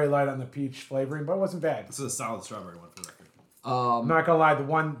was very light on the peach flavoring, but it wasn't bad. This is a solid strawberry one for the record. I'm not gonna lie, the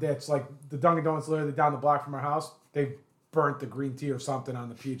one that's like the Dunkin' Donuts literally down the block from our house, they burnt the green tea or something on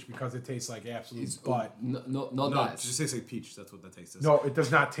the peach because it tastes like absolute butt. no No, it dice. just tastes like peach. That's what that taste is. No, it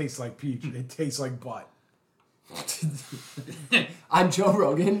does not taste like peach. It tastes like butt. I'm Joe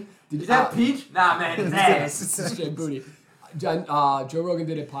Rogan. Did, Is that peach? Nah, man, it's ass. It's straight booty. Joe Rogan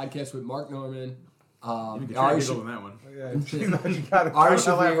did a podcast with Mark Norman, You can Ari, try on that one. Yeah, you gotta Ari cut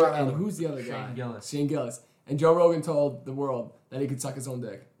that Shaffir, out. and who's the other guy? Shane Gillis. Shane Gillis. And Joe Rogan told the world that he could suck his own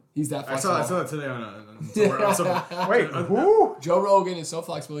dick. He's that I flexible. saw that today on somewhere else. Wait, who? Joe Rogan is so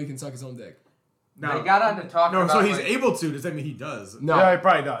flexible he can suck his own dick. They got on to talk No, about. so he's like, able to. Does that mean he does? No. Yeah, he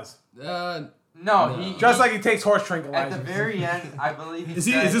probably does. Uh, No, No. he Just he- like he takes horse at tranquilizers. the very end. I believe he Is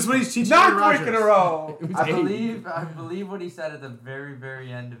said, this what he's teaching? Not Aaron quick in a Rodgers? row. it was I eight. believe what he said at the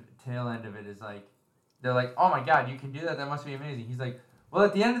very end of tail end of it is like, they're like, oh my god, you can do that. That must be amazing. He's like, well,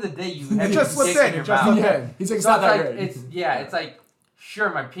 at the end of the day, you have It your just slipped dick in, in your it just mouth. slipped Yeah. He's like, it's So not that like, great. it's like, sure,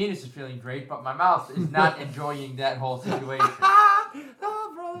 my penis is feeling great, but my mouth is not enjoying that whole situation.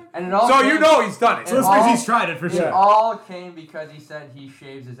 Oh, brother. And it all So came, you know he's done it. So this all- means he's tried it for it sure. all came because he said he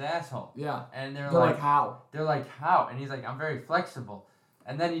shaves his asshole. Yeah. And they're They're like, like, how? they're like, how? And he's like, I'm very flexible.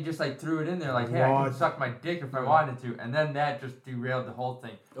 And then he just like threw it in there like, hey, I What? can suck my dick if I Yeah. wanted to. And then that just derailed the whole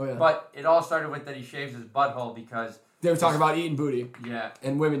thing. Oh, yeah. But it all started with that he shaves his butthole because, They were talking about eating booty yeah,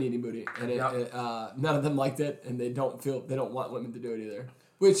 and women eating booty, and Yep. none of them liked it, and they don't want women to do it either.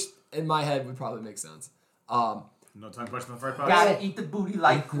 Which in my head would probably make sense. No tongue punch in the fart box. gotta eat the booty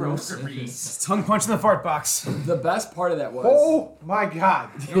like groceries. Tongue punch in the fart box. The best part of that was Oh my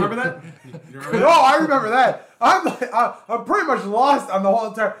god. You remember that? You remember No, I remember that. I'm pretty much lost on the whole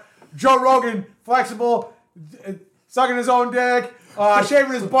entire Joe Rogan, flexible, sucking his own dick,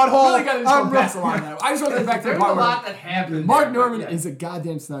 shaving his butthole. really gotta just go pass along that. I just want to get back to the There's a part where lot that happened. Mark there, Norman but yeah. is a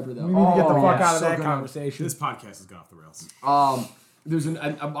goddamn sniper, though. We need to get the Oh, fuck yeah, out of so that good. conversation. This podcast has gone off the rails.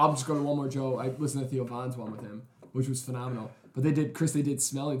 I'll just go to one more Joe. I listened to Theo Von's one with him, which was phenomenal. But they did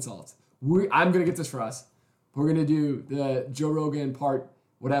smelling salts. I'm gonna get this for us. We're gonna do the Joe Rogan part,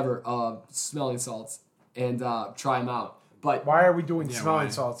 whatever, of smelling salts and try them out. But Why are we doing Yeah, smelling why?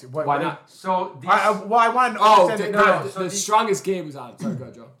 salts? why not? So these, I want to Oh, understand the, it. no, so the these- strongest game was on. Sorry, go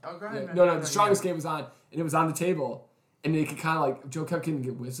ahead, Joe. Oh, go Yeah, ahead, man. no, Go the ahead, strongest game was on, and it was on the table, and they could kind of like Joe kept getting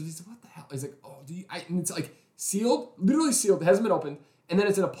whiffs. He said, "What the hell?" He's like, "Oh, and it's like sealed, literally sealed. It hasn't been opened, and then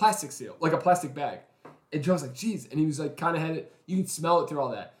it's in a plastic seal, like a plastic bag." And Joe's like, "Geez," and he was like, kind of had it. You can smell it through all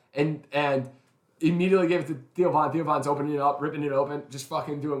that, and immediately gave it to Theo Von. Theo Von's opening it up, ripping it open, just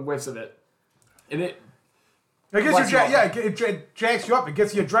fucking doing whiffs of it, and it. It gets What's you, wrong? it jacks you up. It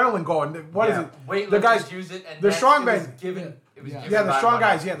gets the adrenaline going. What is Yeah. it? Weightlifters The guys, use it, and the that's- strong it was men- given. It was Yeah. given yeah, the by strong one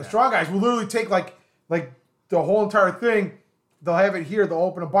guys. of Yeah, them. the strong guys will literally take like the whole entire thing. They'll have it here. They'll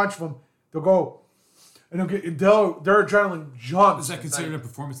open a bunch of them. They'll go, and their adrenaline jumps. Is that considered a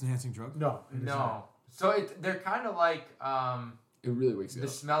performance enhancing drug? No, it is not. No. So they're kind of like It really wakes you the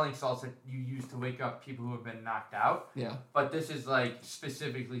up. smelling salts that you use to wake up people who have been knocked out. Yeah. But this is like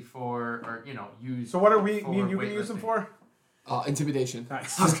specifically for, or used. So what are we? for Me and you gonna use them weightlifting. for? Intimidation.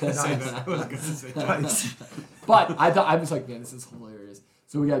 Nice. I was gonna say that. I was gonna say that. But I was like, man, this is hilarious.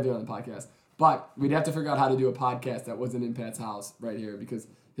 So we got to do it on the podcast. But we'd have to figure out how to do a podcast that wasn't in Pat's house right here because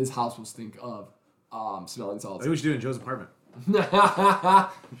his house will stink of smelling I salts. think we should do it in Joe's apartment.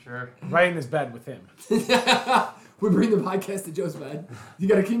 Sure. Right in his bed with him. We bring the podcast to Joe's bed. You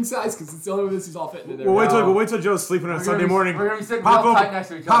got a king size because it's the only way this is all fitting in there. We'll wait till Joe's sleeping on Sunday morning. We're gonna be sitting Pop real open- tight next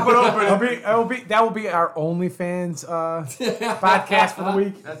to each Pop other. it open. That will be our OnlyFans podcast for the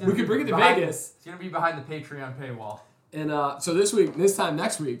week. That's We gonna could be bring it to behind- Vegas. It's gonna be behind the Patreon paywall. And so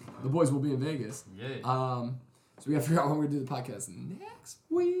next week, the boys will be in Vegas. Yeah. So we got to figure out when we're going to do the podcast next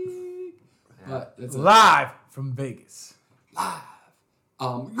week. Yeah. But that's it. Live from Vegas.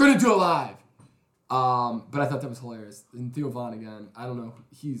 We're going to do it live. But I thought that was hilarious. And Theo Von again, I don't know.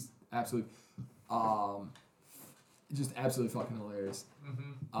 He's absolutely, just absolutely fucking hilarious.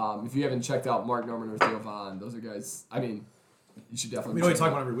 Mm-hmm. If you haven't checked out Mark Norman or Theo Von, those are guys, I mean, you should definitely We only check talk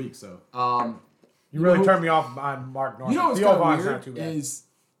them about every week, so. out. You really know- turned me off on Mark Norman. You know what's Theo kind of Von's weird not too bad. is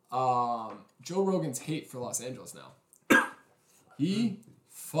Joe Rogan's hate for Los Angeles now. He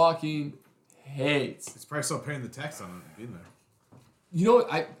fucking hates. It's probably still paying the tax on it being there. You know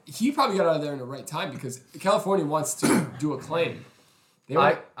what? He probably got out of there in the right time because California wants to do a claim. They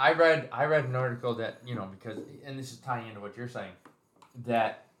want, I read an article that, because, and this is tying into what you're saying,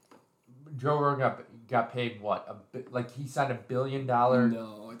 that Joe Rogan got paid what? He signed $1 billion.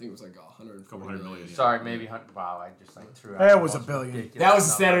 no, I think it was like Couple hundred million, yeah. Sorry, maybe wow. I just threw out. That the was most $1 billion. ridiculous That was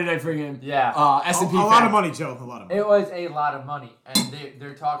a number. Saturday night freaking Yeah. S&P. A lot of money, Joe. A lot of money. It was a lot of money, and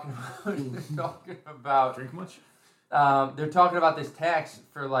they're talking about Drink much? they're talking about this tax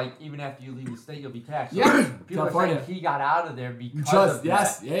for even after you leave the state, you'll be taxed. So Yeah, people California. are saying he got out of there because Just of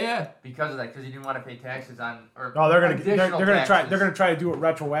yes, that. yeah. Because he didn't want to pay taxes on or No, they're gonna additional try taxes. they're gonna try to do it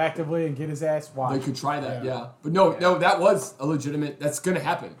retroactively and get his ass They watched. could try that, Yeah. yeah. But no, that was a legitimate. That's gonna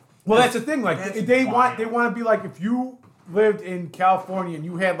happen. Well, that's the thing. Like That's they wild. want to be like if you lived in California and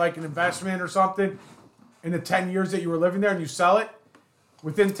you had like an investment or something in the 10 years that you were living there and you sell it.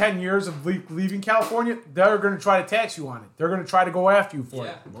 Within 10 years of leaving California, they're going to try to tax you on it. They're going to try to go after you for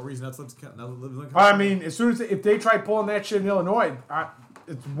it. More reason not to live in I mean, as soon as if they try pulling that shit in Illinois,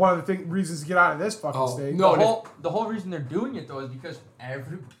 it's one of the reasons to get out of this fucking state. no, The whole reason they're doing it though is because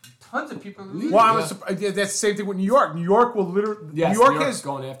tons of people are leaving. Well, Yeah. that's the same thing with New York. New York will literally. Yes, New York York's has.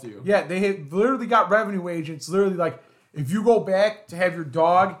 going after you. Yeah, they have literally got revenue agents. Literally, like if you go back to have your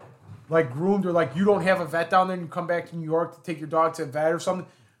dog, groomed or you don't have a vet down there and you come back to New York to take your dog to a vet or something,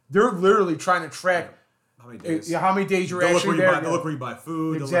 they're literally trying to track How many days? how many days you're They'll look actually where you there. buy, they'll look where you buy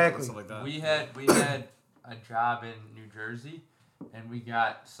food. Exactly. They'll look at stuff like that. We had a job in New Jersey, and we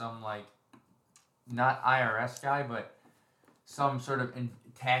got some not IRS guy, but some sort of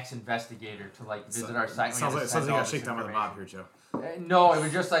tax investigator to visit our site. Sounds like you got shaken down by the mob here, Joe. No, it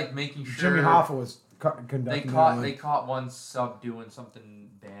was just making sure. Jimmy Hoffa was conducting They caught one sub doing something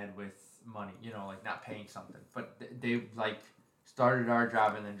bad with money, not paying something. But they started our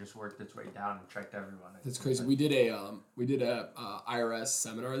job and then just worked its way down and checked everyone. That's crazy. We did a IRS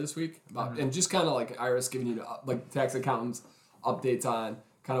seminar this week about and just kind of IRS giving you tax accountants updates on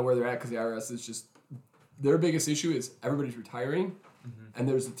kind of where they're at because the IRS is just their biggest issue is everybody's retiring and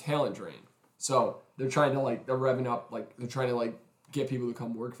there's a talent drain. So they're trying to they're revving up they're trying to get people to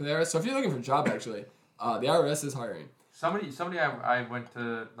come work for the IRS. So if you're looking for a job actually, the IRS is hiring. Somebody I went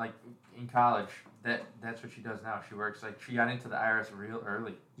to in college. That's what she does now. She works she got into the IRS real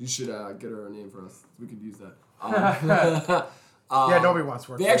early. You should get her a name for us. We could use that. Yeah, nobody wants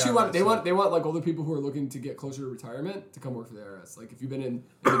to work. They for actually the want IRS. they want older people who are looking to get closer to retirement to come work for the IRS. If you've been in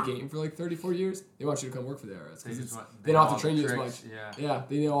the game for 34 years, they want you to come work for the IRS because they don't have to train you as much. Yeah,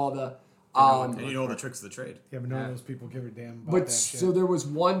 they know all the. And you know all the tricks of the trade. Yeah, but none of those people give a damn about But that shit. so there was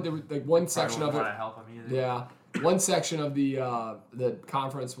one one section of want it. to help them either. Yeah, one section of the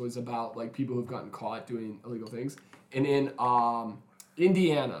conference was about people who've gotten caught doing illegal things, and in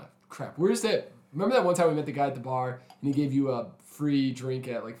Indiana, where's that? Remember that one time we met the guy at the bar and he gave you a free drink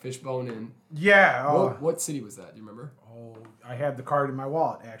at Fishbone and Yeah. what city was that? Do you remember? Oh, I have the card in my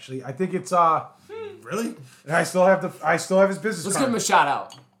wallet. Actually, I think it's Really? I still have his business Let's card. give him a shout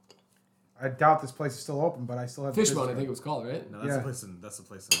out. I doubt this place is still open, but I still have Fishbone, I the think it business was called, right? No, that's Yeah. the place in what's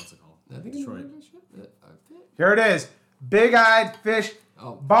it called? I think Detroit. card. Here it is. Big Eyed Fish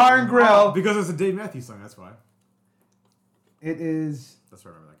Oh. Bar and Grill. Because it's a Dave Matthews song, that's why. It is. That's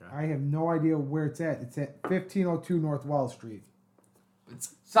why I remember that guy. I have no idea where it's at. It's at 1502 North Wall Street.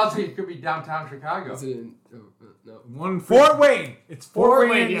 Sounds like it could be downtown Chicago. Is it in? No. One Fort Wayne. It's Fort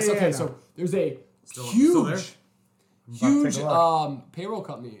Wayne. Yes. Okay. Indiana. So there's a Still huge, there? about to huge take a look. payroll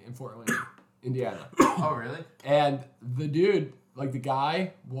company in Fort Wayne, Indiana, Oh, really? and the dude, the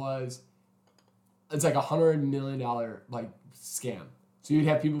guy was, it's $100 million scam. So you'd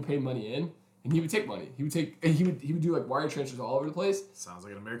have people pay money in, and he would take money. He would do like wire transfers all over the place. Sounds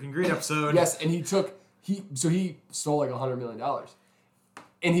like an American Greed episode. Yes, and he stole like $100 million,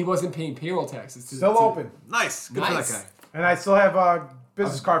 and he wasn't paying payroll taxes. Still open. Nice. Good for that guy. And I still have a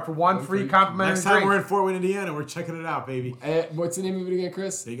business card for one free complimentary Next time drink. we're in Fort Wayne, Indiana, we're checking it out, baby. What's the name of it again,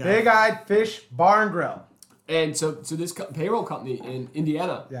 Chris? Big Eyed Fish Bar and Grill. And so this payroll company in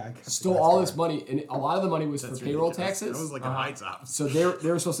Indiana stole all this money, and a lot of the money was for payroll ridiculous. taxes. That was like a high top. So they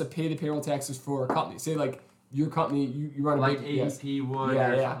were supposed to pay the payroll taxes for a company. Say like your company, you run a Like big ADP would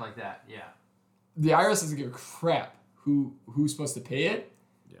or something like that. Yeah. The IRS doesn't give a crap who's supposed to pay it.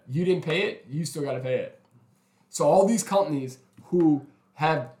 Yeah. You didn't pay it, you still got to pay it. So all these companies who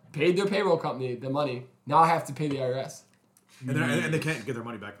have paid their payroll company the money now have to pay the IRS. And they can't get their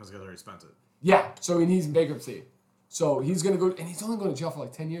money back because they already spent it. Yeah. So he's in bankruptcy. So he's gonna go, and he's only going to jail for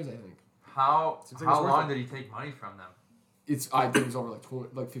like 10 years, I think. How Seems like it's worth long it. did he take money from them? I think it was over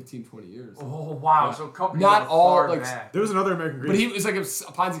like 15, 20 years. Oh wow! Yeah. So companies Not are all, far like, back. There was another American Greed. But he was like a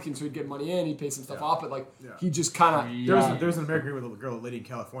Ponzi scheme, so he'd get money in, he'd pay some stuff off, but like Yeah. he just kind of There was an American Greed with a girl, a lady in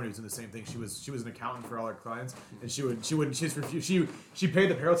California, who's doing the same thing. She was an accountant for all her clients, and she paid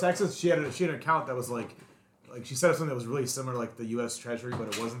the payroll taxes. She had an account that was like she set up something that was really similar to like the U.S. Treasury, but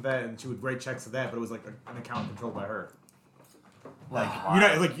it wasn't that, and she would write checks to that, but it was like an account controlled by her.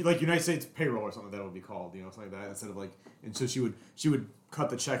 Like United States payroll or something that would be called, something like that, instead of like, and so she would cut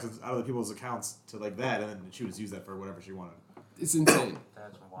the checks out of the people's accounts to like that, and then she would just use that for whatever she wanted. it's insane.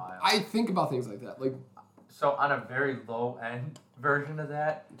 That's wild. I think about things like that. Like, So on a very low end version of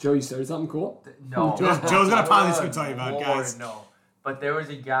that, Joe, you started something cool? no. Joe's got a Ponzi scheme Good to tell you about, Lord, guys. No, but there was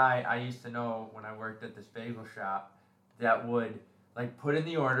a guy I used to know when I worked at this bagel shop that would like put in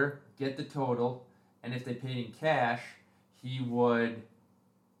the order, get the total, and if they paid in cash, he would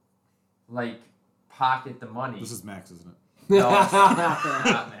like pocket the money. This is Max, isn't it? No,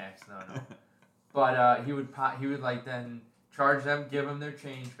 not Max. No. But he would like then charge them, give them their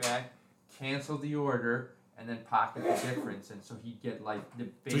change back, cancel the order, and then pocket the difference. And so he'd get like the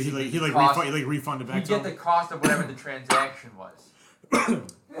So basically he cost, refunded back he'd to get him? the cost of whatever the transaction was.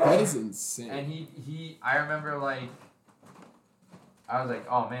 That is insane. And I remember like I was like,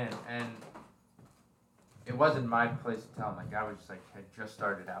 oh man, and it wasn't my place to tell him. Like I was just like had just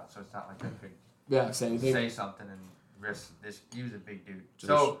started out, so it's not like I could say anything. say something and risk this. He was a big dude.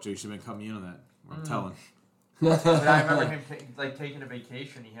 Joe should have been coming in on that. I'm telling. But I remember him taking a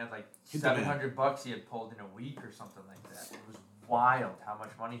vacation. He had like He's the man. $700 he had pulled in a week or something like that. It was wild how much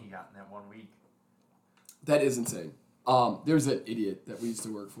money he got in that 1 week. That is insane. There was an idiot that we used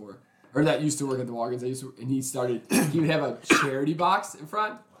to work for, or that used to work at the Walgreens. He would have a charity box in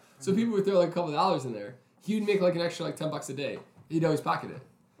front, so people would throw like a couple of dollars in there. He would make like an extra like $10 a day. He'd always pocket it.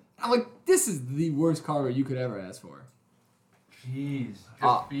 I'm like, this is the worst karma you could ever ask for. Jeez,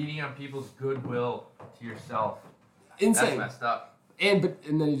 just feeding on people's goodwill to yourself. Insane. That's messed up. And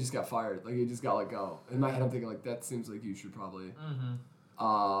then he just got fired. Like he just got let go. In my head, I'm thinking like that seems like you should probably,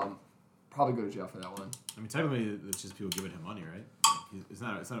 probably go to jail for that one. I mean, technically, it's just people giving him money, right?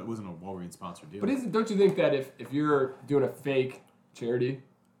 It wasn't a Walgreens sponsored deal. But don't you think that if you're doing a fake charity,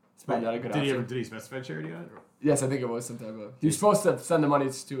 it's probably not a good option? Did he specify charity on it? Yes, I think it was some type of. You're supposed to send the money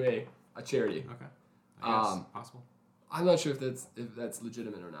to a charity. Okay. I guess possible. I'm not sure if that's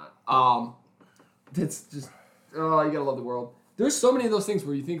legitimate or not. That's just you gotta love the world. There's so many of those things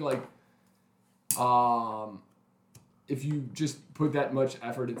where you think like, if you just put that much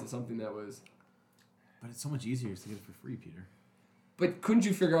effort into something that was. But it's so much easier to get it for free, Peter. But couldn't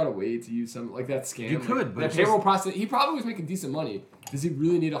you figure out a way to use something like that scam? You could, like, but that it's payroll process. He probably was making decent money. Does he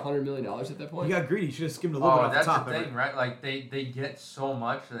really need $100 million at that point? He got greedy. He should have skimmed a little bit off That's the top. the thing, right? Like they get so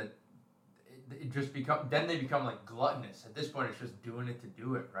much that it just then they become like gluttonous. At this point, it's just doing it to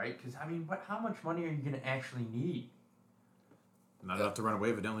do it, right? Because I mean, how much money are you gonna actually need? Not enough to run away,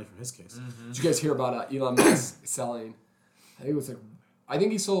 evidently, from his case. Did you guys hear about Elon Musk selling? I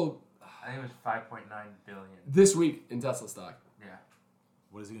think he sold I think it was 5.9 billion. this week in Tesla stock. Yeah.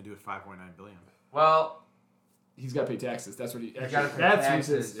 What is he gonna do with 5.9 billion? Well, He's got to pay taxes. That's what he. you Actually, gotta pay that's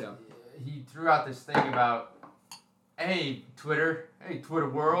taxes. Yeah. He threw out this thing about, hey Twitter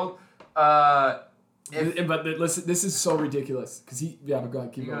world. But listen, this is so ridiculous because but go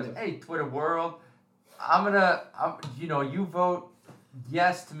ahead, keep He going. goes, hey Twitter world, you vote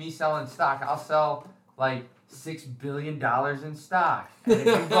yes to me selling stock. I'll sell like $6 billion in stock. And if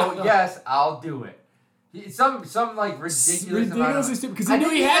you vote yes, I'll do it. Some like ridiculous ridiculously stupid because he I knew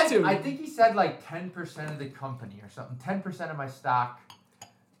think he had to. I think he said like 10% of the company or something. 10% of my stock.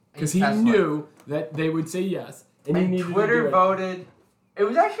 Because he knew that they would say yes, and he And needed Twitter to do it. voted It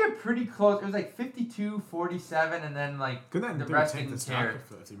was actually a pretty close. It was like 52-47, and then like Couldn't the that rest tank the didn't stock care.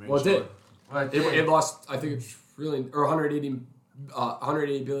 if he made Well, it did. Well, It lost, I think, it's really or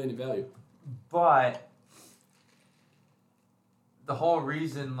 180 billion in value. But the whole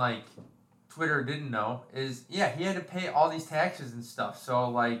reason like Twitter didn't know is he had to pay all these taxes and stuff. So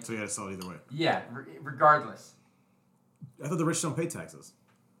like So you gotta sell it either way. regardless. I thought the rich don't pay taxes.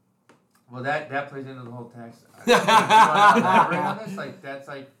 Well, that plays into the whole tax. You wanna elaborate on this? Like that's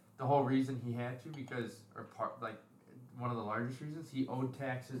like the whole reason he had to one of the largest reasons he owed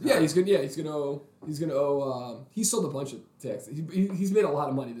taxes. Yeah, he's gonna owe. He sold a bunch of taxes. He's made a lot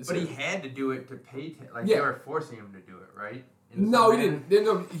of money this But year. he had to do it to pay Yeah. they were forcing him to do it, right? No, he didn't.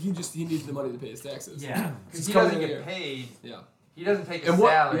 No, he needs the money to pay his taxes. Yeah, because He's he coming doesn't in get here. paid. Yeah. He doesn't take a And what-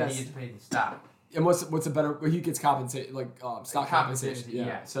 salary. yes. He gets paid in stock. And what's a better? Well, he gets compensated stock compensation. Compensation,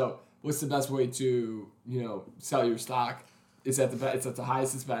 yeah. So what's the best way to sell your stock? It's at the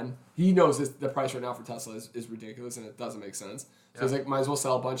highest it's been. He knows the price right now for Tesla is ridiculous and it doesn't make sense. So he's like, might as well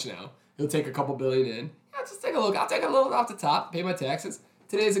sell a bunch now. He'll take a couple billion in. Yeah, just take a look. I'll take a little off the top, pay my taxes.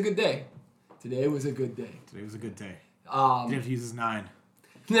 Today's a good day. Today was a good day. Today was a good day. He Um, didn't have to use his 9.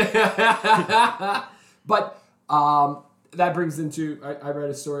 but that brings into I read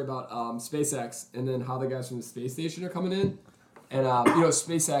a story about SpaceX and then how the guys from the space station are coming in, and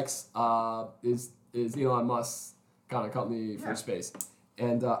SpaceX is Elon Musk's kind of company for space,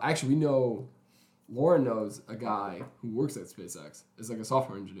 and actually we know Lauren knows a guy who works at SpaceX is like a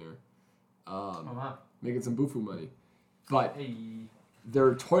software engineer, making some bufu money, but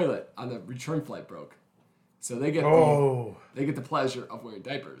their toilet on the return flight broke, so they get the pleasure of wearing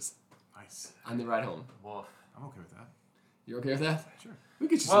diapers Nice. on the ride home. Woof. I'm okay with that. You okay with that? Sure. We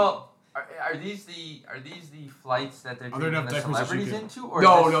get you Well, are these the flights that they're Are there taking enough the diapers that you celebrities can- into?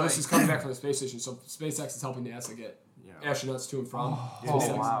 Or this is coming back from the space station. So SpaceX is helping NASA get astronauts to and from. Yeah,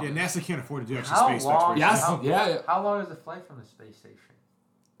 SpaceX. wow. Yeah, NASA can't afford to do extra How space long- Yes. How- Yeah. How long is the flight from the space station?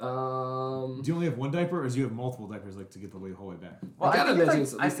 Do you only have one diaper, or do you have multiple diapers, like to get the whole way back? I gotta think imagine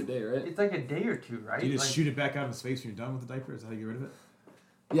it's it's at like, least a day, right? It's like a day or two, right? Do you just Like- shoot it back out into space when you're done with the diaper? Is that how you get rid of it?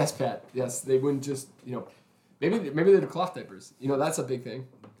 Yes, Pat. Yes, they wouldn't just maybe they're cloth diapers. That's a big thing.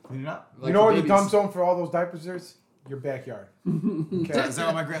 Clean it up. Like You know for where the babies. dump zone for all those diapers is? Your backyard. Okay. Is that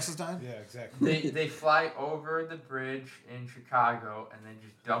why my grass is dying? Yeah, exactly. They fly over the bridge in Chicago and then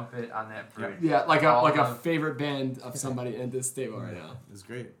just dump it on that bridge. Yeah, like All a the- favorite band of somebody in this table right now. It's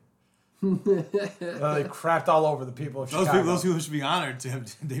great. They crapped all over the people of Chicago. Those people should be honored to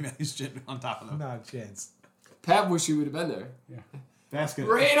have Dave Matthews shit on top of them. Not a chance. Pat wish he would have been there. Basket it.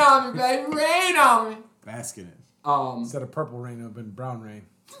 Rain on me, baby, rain on me. Basket it. Instead of purple rain, it would have been brown rain.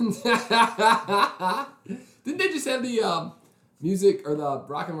 Didn't they just have the music or the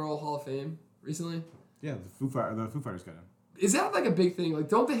Rock and Roll Hall of Fame recently? Yeah, the Foo Fighters got him. Is that like a big thing? Like,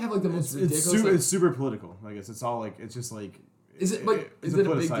 don't they have like the most ridiculous? It's super political. Like it's all like it's just like. Is it? But it's is it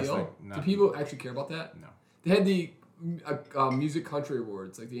a big politicized deal? thing. No. Do people actually care about that? No. They had the music country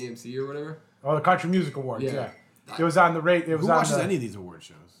awards, like the AMC or whatever. Oh, the Country Music Awards, Yeah. yeah. It was on the rate. It was Who on watches the, any of these award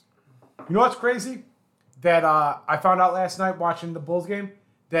shows? You know what's crazy? That I found out last night watching the Bulls game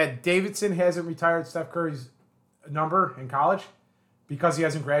that Davidson hasn't retired Steph Curry's number in college because he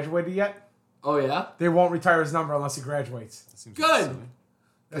hasn't graduated yet. Oh yeah. They won't retire his number unless he graduates. That seems Good. silly.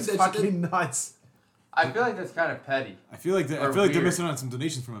 That's That's- fucking nuts. I feel like that's kind of petty. I feel like they're weird. missing on some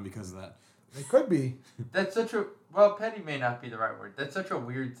donations from him because of that. It could be. That's petty may not be the right word. That's such a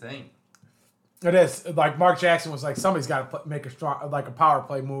weird thing. It is. Like Mark Jackson was like, somebody's got to make a strong, like a power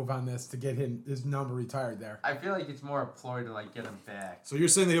play move on this to get his number retired there. I feel like it's more a ploy to like get him back. So you're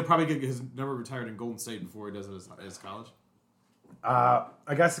saying that he'll probably get his number retired in Golden State before he does it as college?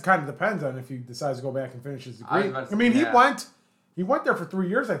 I guess it kind of depends on if he decides to go back and finish his I was degree. about to I mean, say, yeah. he went there for 3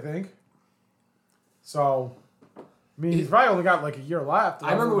 years, I think. So, I mean, he's probably only got like a year left.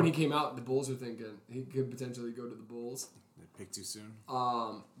 I remember when he came out, the Bulls were thinking he could potentially go to the Bulls. They picked too soon.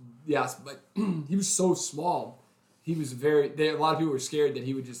 Yes, but he was so small. He was a lot of people were scared that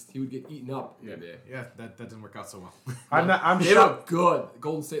he would get eaten up in the NBA. Yeah, that didn't work out so well. I'm They shocked. look good.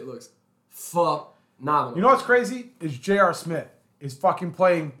 Golden State looks phenomenal. You know what's crazy? Is J.R. Smith is fucking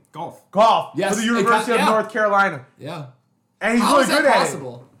playing Golf. golf Yes, for the University of yeah. North Carolina. Yeah. And he's How really is that good at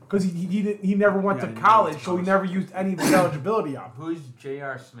possible? it. Because he never went Yeah, to he never college, went to so he college. never used any of his eligibility on. Who's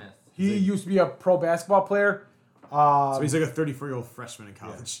J.R. Smith? He used to be a pro basketball player. So he's like a 34-year-old freshman in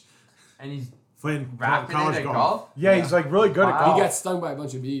college. And he's Playing rocking college it at golf. golf? Yeah, he's like really good at Wow. golf. He got stung by a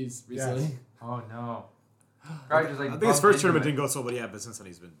bunch of bees recently. Yes. Oh no. Probably just, like, I think his bumped first into tournament it. didn't go so, but yeah, but since then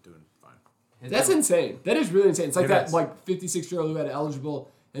he's been doing fine. Hit That's the- insane. That is really insane. It's like It that is. like 56-year-old who had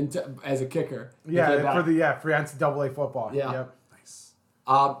eligible as a kicker. He came Yeah, back. for NCAA football. Yeah. Yep. Nice.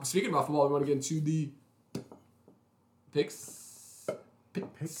 Speaking about football, we want to get into the picks.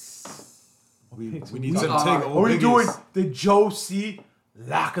 We need We some are- Tig Are old we biggies. doing the Joe C.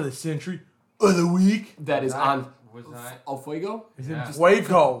 Lock of the Century of the week? That is on Was I? El Fuego. Is Yeah. it just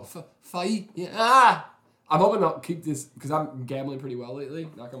Waco? Fight. Yeah. I'm hoping to keep this because I'm gambling pretty well lately.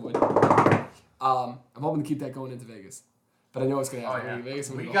 Knock on wood. I'm hoping to keep that going into Vegas, but I know it's gonna Oh happen yeah. in Vegas.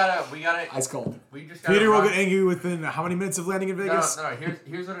 We gotta. Ice cold. We just gotta. Peter will run- get angry within how many minutes of landing in No, Vegas? no.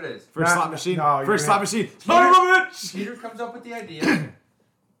 Here's what it is. First Nah, slot machine. no, you're First slot gonna- machine. Peter- Son of a bitch! Peter comes up with the idea.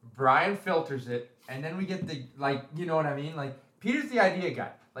 Brian filters it, and then we get the you know what I mean? Like Peter's the idea guy.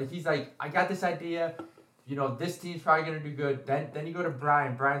 Like he's like, I got this idea. You know, this team's probably gonna do good. Then you go to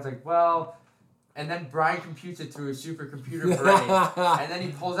Brian. Brian's like, well, and then Brian computes it through his supercomputer brain, and then he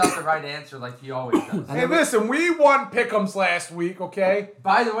pulls out the right answer like he always does. Hey, listen, we won Pick'ems last week, okay?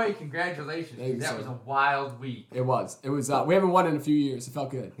 By the way, congratulations. Thank you, That sir. was a wild week. It was. It was. We haven't won in a few years. It felt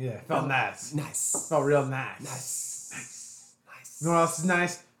good. Yeah, felt nice. Nice. Felt real nice. Nice. You know what else is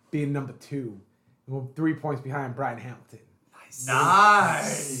nice? Being number 2. And we're 3 points behind Brian Hamilton.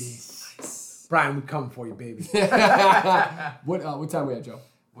 Nice. Brian, we coming for you, baby. What time we at, Joe?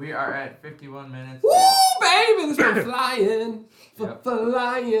 We are at 51 minutes. Woo, baby, this one flying, Yep.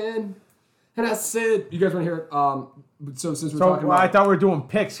 flying. And I said, you guys want to hear it? So since we're talking So I about, thought we were doing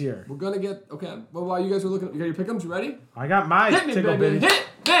picks here. we're gonna get okay. Well, while you guys were looking, you got your pick'ems. You ready? I got my Hit me, tickle baby. bitty.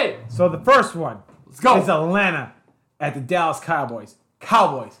 Hit me. So the first one Let's go. is Atlanta at the Dallas Cowboys.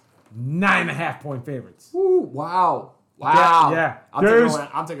 Cowboys, 9.5 point favorites. Woo, wow. Wow. Yeah. I'm There's-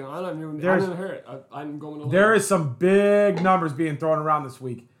 taking. I don't even. I there's- didn't hear it. I'm going to. There is some big numbers being thrown around this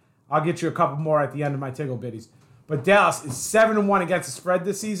week. I'll get you a couple more at the end of my tickle bitties. But Dallas is 7-1 against the spread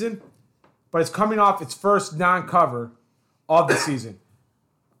this season, but it's coming off its first non-cover of the season.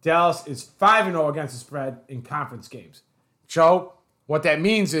 Dallas is 5-0 against the spread in conference games. Joe, what that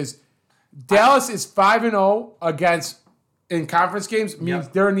means is Dallas is 5-0 against in conference games means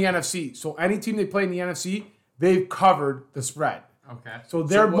Yep. they're in the NFC. So any team they play in the NFC, they've covered the spread. Okay. So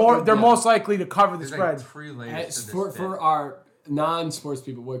they're what- they're yeah. most likely to cover the There's spread. like 3 layers As to this for bit. our non-sports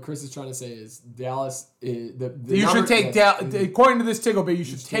people, what Chris is trying to say is Dallas is the You number- should take Dallas. According to this tickle bit, you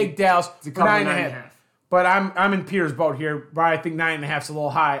should take Dallas to for cover 9.5. But I'm in Peter's boat here. But I think 9.5 is a little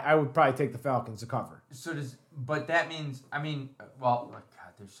high. I would probably take the Falcons to cover. So but that means, well, oh God,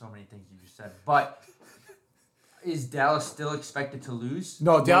 there's so many things you just said. But is Dallas still expected to lose?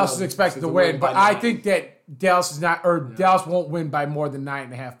 No, Dallas no, is expected it's to a win, win but by I 9. think that Dallas is not, or Dallas won't win by more than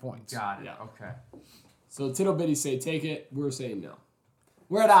 9.5 points. Got it. Yeah. Okay. So Tittle Bitties say take it. We're saying no.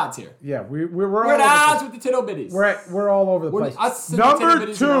 We're at odds here. Yeah, we're We're all at over the odds place. with the Tittle Bitties. We're all over the We're- place. us and the Tittle Number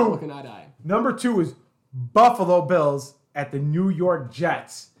Bitties are not two. looking eye to eye. Number 2 is Buffalo Bills at the New York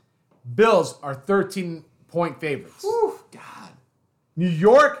Jets. Bills are 13-point favorites. Whew, God. New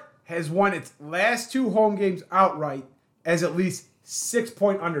York has won its last 2 home games outright as at least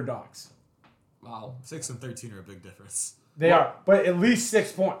 6-point underdogs. Wow. 6 and 13 are a big difference. They are, but at least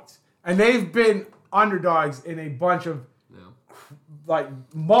 6 points. And they've been underdogs in a bunch of, No.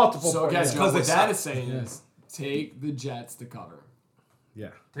 multiple So point again, games. Joe, what they that suck. is saying is take the Jets to cover. Yeah.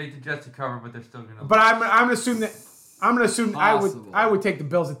 Take the Jets to cover, but they're still gonna. But I'm gonna assume that Possible. I would take the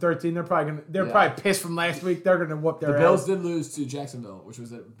Bills at 13. They're probably pissed from last week. They're gonna whoop their The ass. Bills did lose to Jacksonville, which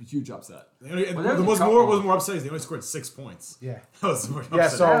was a huge upset. They only, Well, there the was a most couple. more upsetting is they only scored 6 points. Yeah. That was more Yeah,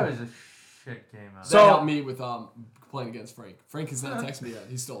 upsetting. so- that was a shit game. That So- helped me with playing against Frank. Frank has not texted me yet.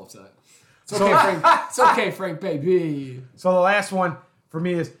 He's still upset. It's okay, Frank. It's okay, Frank, baby. So the last one for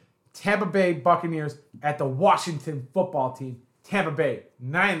me is Tampa Bay Buccaneers at the Washington football team. Tampa Bay,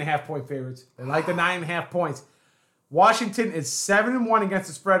 9.5-point favorites. They like the 9.5 points. Washington is 7-1 against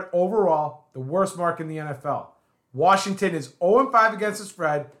the spread overall, the worst mark in the NFL. Washington is 0-5 against the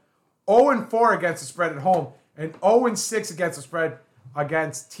spread, 0-4 against the spread at home, and 0-6 against the spread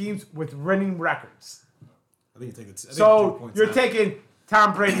against teams with winning records. I think you take it. So you're taking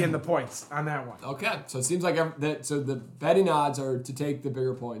Tom Brady and the points on that one. Okay, so it seems like so the betting odds are to take the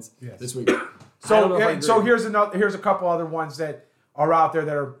bigger points Yes. this week. I don't know if I So agree. here's a couple other ones that are out there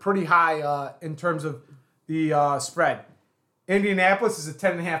that are pretty high in terms of the spread. Indianapolis is a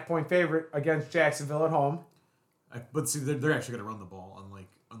 10.5-point favorite against Jacksonville at home. But see, they're actually going to run the ball,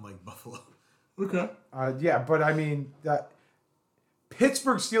 unlike Buffalo. Okay. Yeah, but I mean,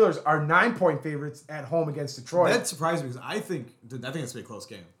 Pittsburgh Steelers are 9-point favorites at home against Detroit. That surprised me because I think it's going to be a close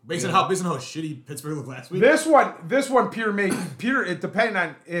game. Based on how shitty Pittsburgh looked last week. This one, Peter. It depending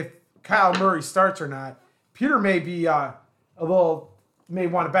on if Kyle Murray starts or not. Peter may be may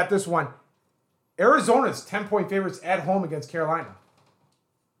want to bet this one. Arizona's 10-point favorites at home against Carolina.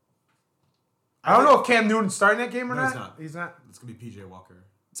 I don't know if Cam Newton's starting that game or No, not. he's not. He's not. It's gonna be PJ Walker.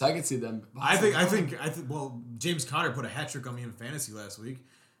 So I can see them. I think. Well, James Conner put a hat trick on me in fantasy last week.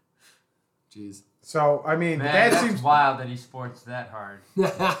 Jeez. So I mean, Man, that that's seems wild that he sports that hard.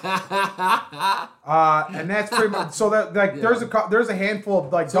 and that's pretty much so that like Yeah. there's a handful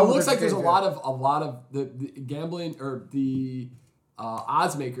of like. So it looks double-digit like there's a games lot of the gambling or the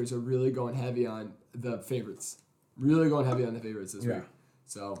odds makers are really going heavy on the favorites. Really going heavy on the favorites this Yeah. week.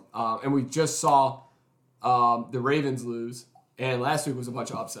 So and we just saw the Ravens lose, and last week was a bunch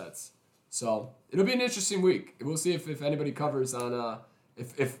of upsets. So it'll be an interesting week. We'll see if anybody covers on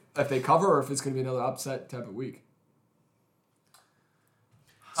if they cover or if it's going to be another upset type of week.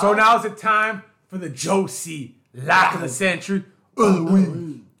 So now is it time for the Joe C. Lock of the Century of the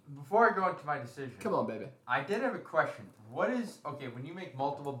Week. Before I go into my decision, Come on, baby. I did have a question. What is when you make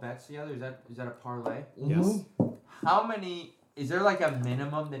multiple bets together? Is that a parlay? Yes. How many? Is there like a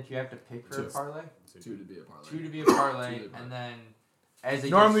minimum that you have to pick for a Two. parlay? 2 to be a parlay. 2 to be a parlay, Two to be a and then as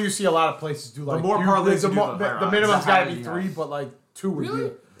it Normally, you see a lot of places do like more parlays the, you do, the higher the odds. minimum's The got higher to be the 3, odds. but like 2 would Really?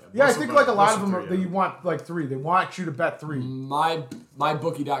 be. Yeah, I most think of like a them- lot most of of them three, they yeah. want like 3. They want you to bet 3.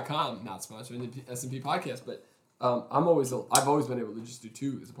 MyBookie.com, not sponsoring the S&P podcast, but I've always been able to just do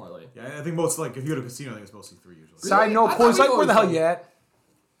 2 as a parlay. Yeah, I think most like if you go to a casino, I think it's mostly 3 usually. Side Really? note, I thought Coors we've Light, where the always hell you at?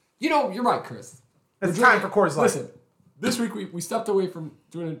 You know, you're right, Chris. It's We're time drinking- for Coors Light. Listen, this week we stepped away from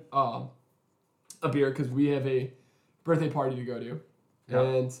doing a beer because we have a birthday party to go to,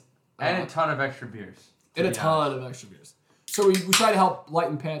 Yep. and a ton of extra beers. and a be ton of extra beers. So we try to help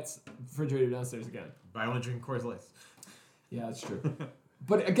lighten Pat's refrigerator downstairs again. By only drinking Coors Light. Yeah, that's true.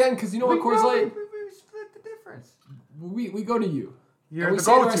 But again, because you know honest. what, Coors Light, We split the difference. we go to you. You're and we the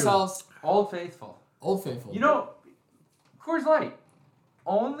say to go-to. ourselves, Old Faithful. Old Faithful. You know, Coors Light,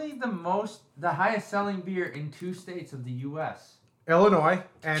 only the highest selling beer in 2 states of the U.S. Illinois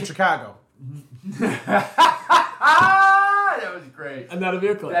and Chicago. That was great. and not a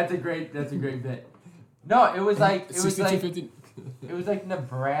beer club. That's a great bit. No, it was like it was like 62.50. it was like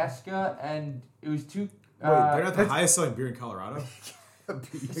Nebraska, and it was 2. Wait, they're not the that's- highest selling beer in Colorado.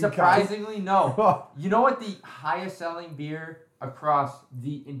 Surprisingly, no. Oh, You know what the highest selling beer across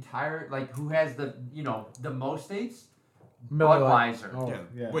the entire who has the the most states? Miller Lite. Budweiser. Oh, Yeah.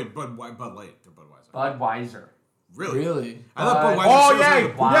 yeah. Wait, Bud Light or Budweiser? Budweiser. Really? Really? I thought Bud- Budweiser. Oh still was yeah, like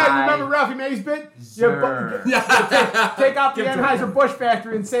a- Why? yeah. You remember Ralphie May's bit? Zer. Take out the Give it to Anheuser Busch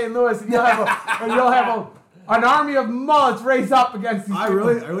factory in St. Louis, and you'll have an army of mullets raised up against these. I people.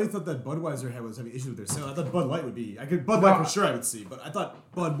 really thought that Budweiser was having issues with their sale. I thought Bud Light would be. Bud Light for sure I would see, but I thought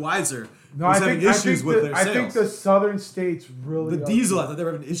Budweiser was having issues with their I sales. think the southern states really. The are- diesel, I thought they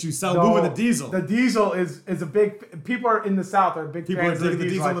were having issues moving the diesel. The diesel is a big. People are in the South are big People are fans of digging the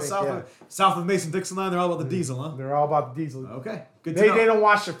diesel I in the think, south, yeah. south of Mason-Dixon line. They're all about the diesel, huh? They're all about the diesel. Okay, good to They know. don't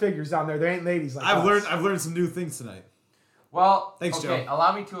wash their figures down there. They ain't ladies like us. I've learned some new things tonight. Well, Thanks, okay, Joe.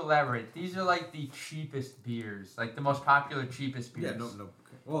 allow me to elaborate. These are like the cheapest beers, like the most popular cheapest beers. Yeah, no. Okay.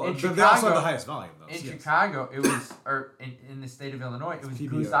 Well, In they also Chicago- have the highest volume though. In yes. Chicago, it was, or in the state of Illinois, it was PBR.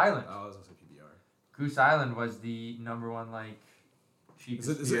 Goose Island. Oh, I was gonna say PBR. Goose Island was the number one cheapest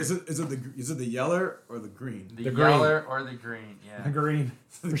beer. Is it the yeller or the green? The The green. yeller or the green, yeah. The green.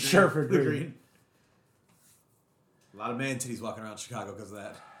 The For sure for the green. A lot of man titties walking around Chicago because of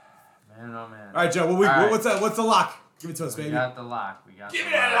that. Man, oh man. All right, Joe. All right. What's that? What's the lock? Give it to us, We baby. got the lock. We got Give the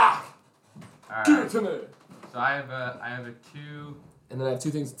me that lock! All Give it right. to me! So I have a two And then I have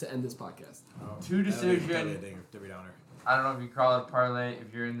 2 things to end this podcast. two decision. Debbie Downer. I don't know if you call it a parlay.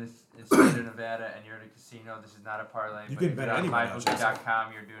 If you're in this state of Nevada and you're at a casino, this is not a parlay. You but can if bet you're on anywhere now, Jason.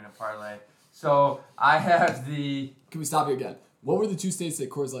 MyBookie.com, you're doing a parlay. So I have the Can we stop you again? What were the 2 states that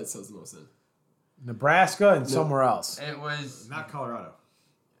Coors Light sells the most in? Nebraska and somewhere else. it was Not Colorado.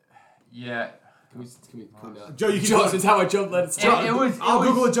 yeah. Can we not? Joe, you keep Joe, going. it's how I Joe let it start. It was- I'll was-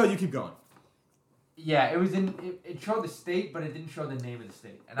 Google it, Joe. You keep going. Yeah, it was in. It showed the state, but it didn't show the name of the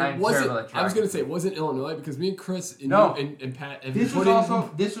state. And I'm It wasn't, terrible at I was tracking. going to say, it wasn't Illinois because me and Chris and, No. you and Pat have This been was putting,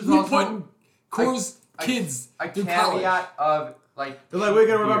 also. This was we also putting Coors a- kids a through college. caveat of like. They're like, we gotta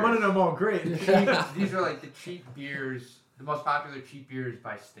cheap worry about money beers. no more. Great. These are like the cheap beers, the most popular cheap beers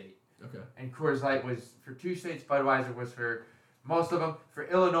by state. Okay. And Coors Light was for 2 states. Budweiser was for most of them. For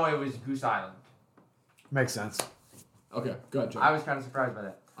Illinois, it was Goose Island. Makes sense. Okay, go ahead, Joe. I was kind of surprised by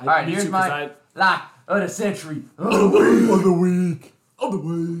that. I- All right, me here's too, 'cause my I- lock of the century. Of the week. Of the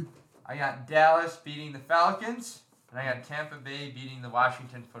week. I got Dallas beating the Falcons, and I got Tampa Bay beating the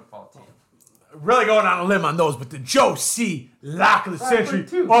Washington football team. Really going on a limb on those, but the Joe C. Lock of the 5'2".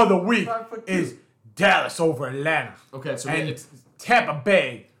 Century of the Week 5'2". is Dallas over Atlanta Okay, so and it's Tampa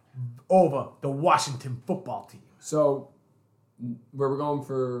Bay over the Washington football team. so where we're going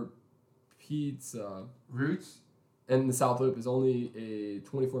for Pizza Roots. and the South Loop is only a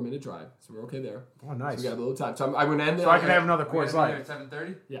 24-minute drive, so we're okay there. Oh, nice. So we got a little time. So I'm going to end it. So I can have another We're Coors gonna be Light. there at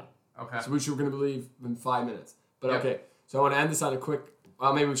 7:30. Yeah. Okay. So which we're going to leave in 5 minutes. But Yep. okay, so I want to end this on a quick.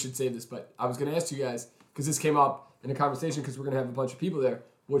 Well, maybe we should save this, but I was going to ask you guys because this came up in a conversation because we're going to have a bunch of people there.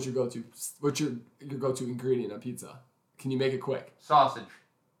 What's your go-to? What's your go-to ingredient on pizza? Can you make it quick? Sausage.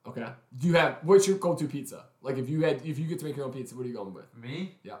 Okay. Do you have what's your go-to pizza? Like if you get to make your own pizza, what are you going with?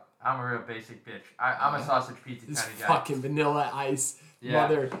 Me? Yeah. I'm a real basic bitch. I'm a sausage pizza This kind of guy. fucking vanilla ice Yeah.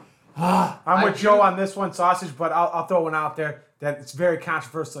 mother. I'm with I Joe do- on this one, sausage, but I'll throw one out there that it's very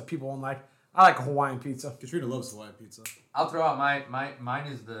controversial that people won't like. I like a Hawaiian pizza. Katrina loves Hawaiian pizza. I'll throw out mine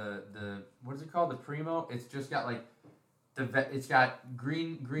is the what is it called? The Primo. It's just got like it's got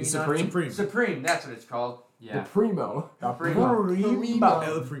green Supreme? Supreme. That's what it's called. The Yeah. Primo. Primo. Primo.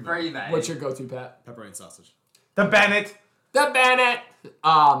 El Primo. Very nice. What's your go-to, Pat? Pepperoni sausage. The Bennett. The Bennett.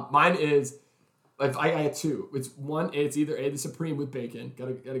 Mine is. If I had two, it's either the Supreme with bacon. You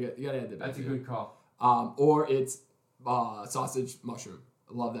gotta add the bacon. That's a good call. Or it's sausage mushroom.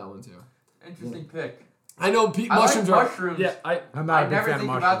 I love that one too. Interesting pick. I know I mushrooms like are. mushrooms. Yeah, I'm not I a big never fan of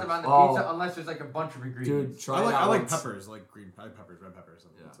think mushrooms. about them on the Oh. pizza unless there's like a bunch of ingredients. dude, try I it like out I like once. peppers, like green peppers, red peppers.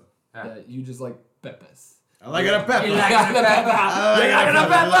 On Yeah. pizza. Yeah, you just like peppers. I like it a pepper. You like it a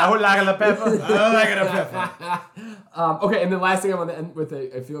pepper? Who like the pepper? I like it a pepper. Okay, and the last thing I want to end with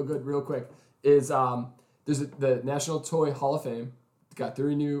a feel good real quick is there's the National Toy Hall of Fame. It's got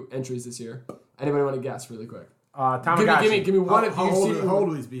 3 new entries this year. Anybody want to guess really quick? Tamagotchi. Give me one. How old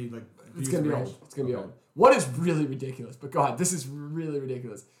will these be? Like, It's gonna be old. It's gonna be old. One is really ridiculous, but God, this is really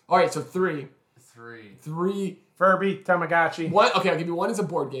ridiculous. All right, so 3. 3. Furby, Tamagotchi, One. Okay, I'll give you one is a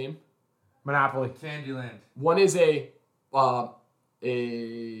board game. Monopoly. Candyland. One is a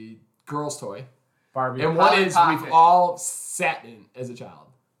girl's toy, Barbie. and one Polly is Pocket. we've all sat in as a child.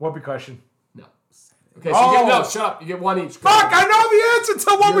 Whoopee cushion. No. Okay, so you get, Oh. no, shut up. You get one each. Fuck! I know the answer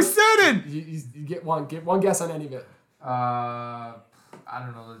to what we said in. You get one. Get one guess on any of it. I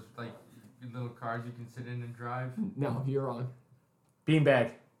don't know. Those like little cars you can sit in and drive. No, you're wrong.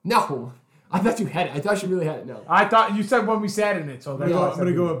 Beanbag. No, I thought you had it. I thought you really had it. No, I thought you said when we sat in it, so I'm that's gonna why I go, said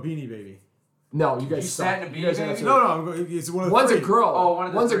I'm gonna go with Beanie Baby. no, you guys You suck. sat in a You guys Beanie are Baby? not- No, I'm going. It's one of the One's a three. girl. Oh, one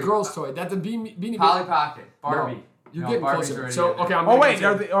of the One's a 3. girl's toy. That's the Beanie Polly Baby. Pocket. Barbie. No, you're No, getting Barbie's closer. already So in there. okay, I'm Oh gonna wait,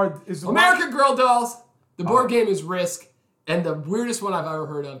 get to it. is the American Girl Dolls. The board game is Risk, and the weirdest one I've ever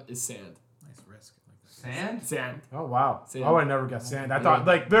heard of is Sand. Nice risk. Sand. Sand. Oh wow! Sand. I would have never guessed sand. I thought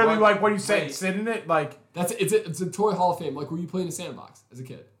like literally What? like when you said Wait. sit in it, like It's a toy Hall of Fame. Like were you playing a sandbox as a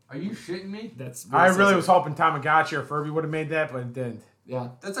kid? Are you shitting me? That's what I it says really here. was hoping Tamagotchi or Furby would have made that, but it didn't. Yeah.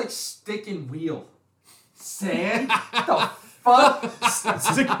 That's like stick and wheel. Sand? the fuck?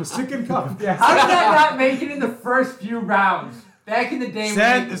 Stick and cup. How did that not make it in the first few rounds? Back in the day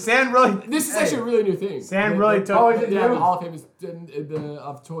Sand, when sand really. This is actually a really new thing. Sand The- really the- took- Oh, is it yeah, new? the Hall of Fame is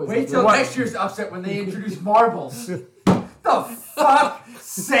of toys. Wait till What? next year's upset when they introduce marbles. The fuck?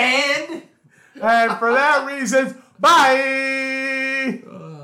 Sand? And for that reason, bye.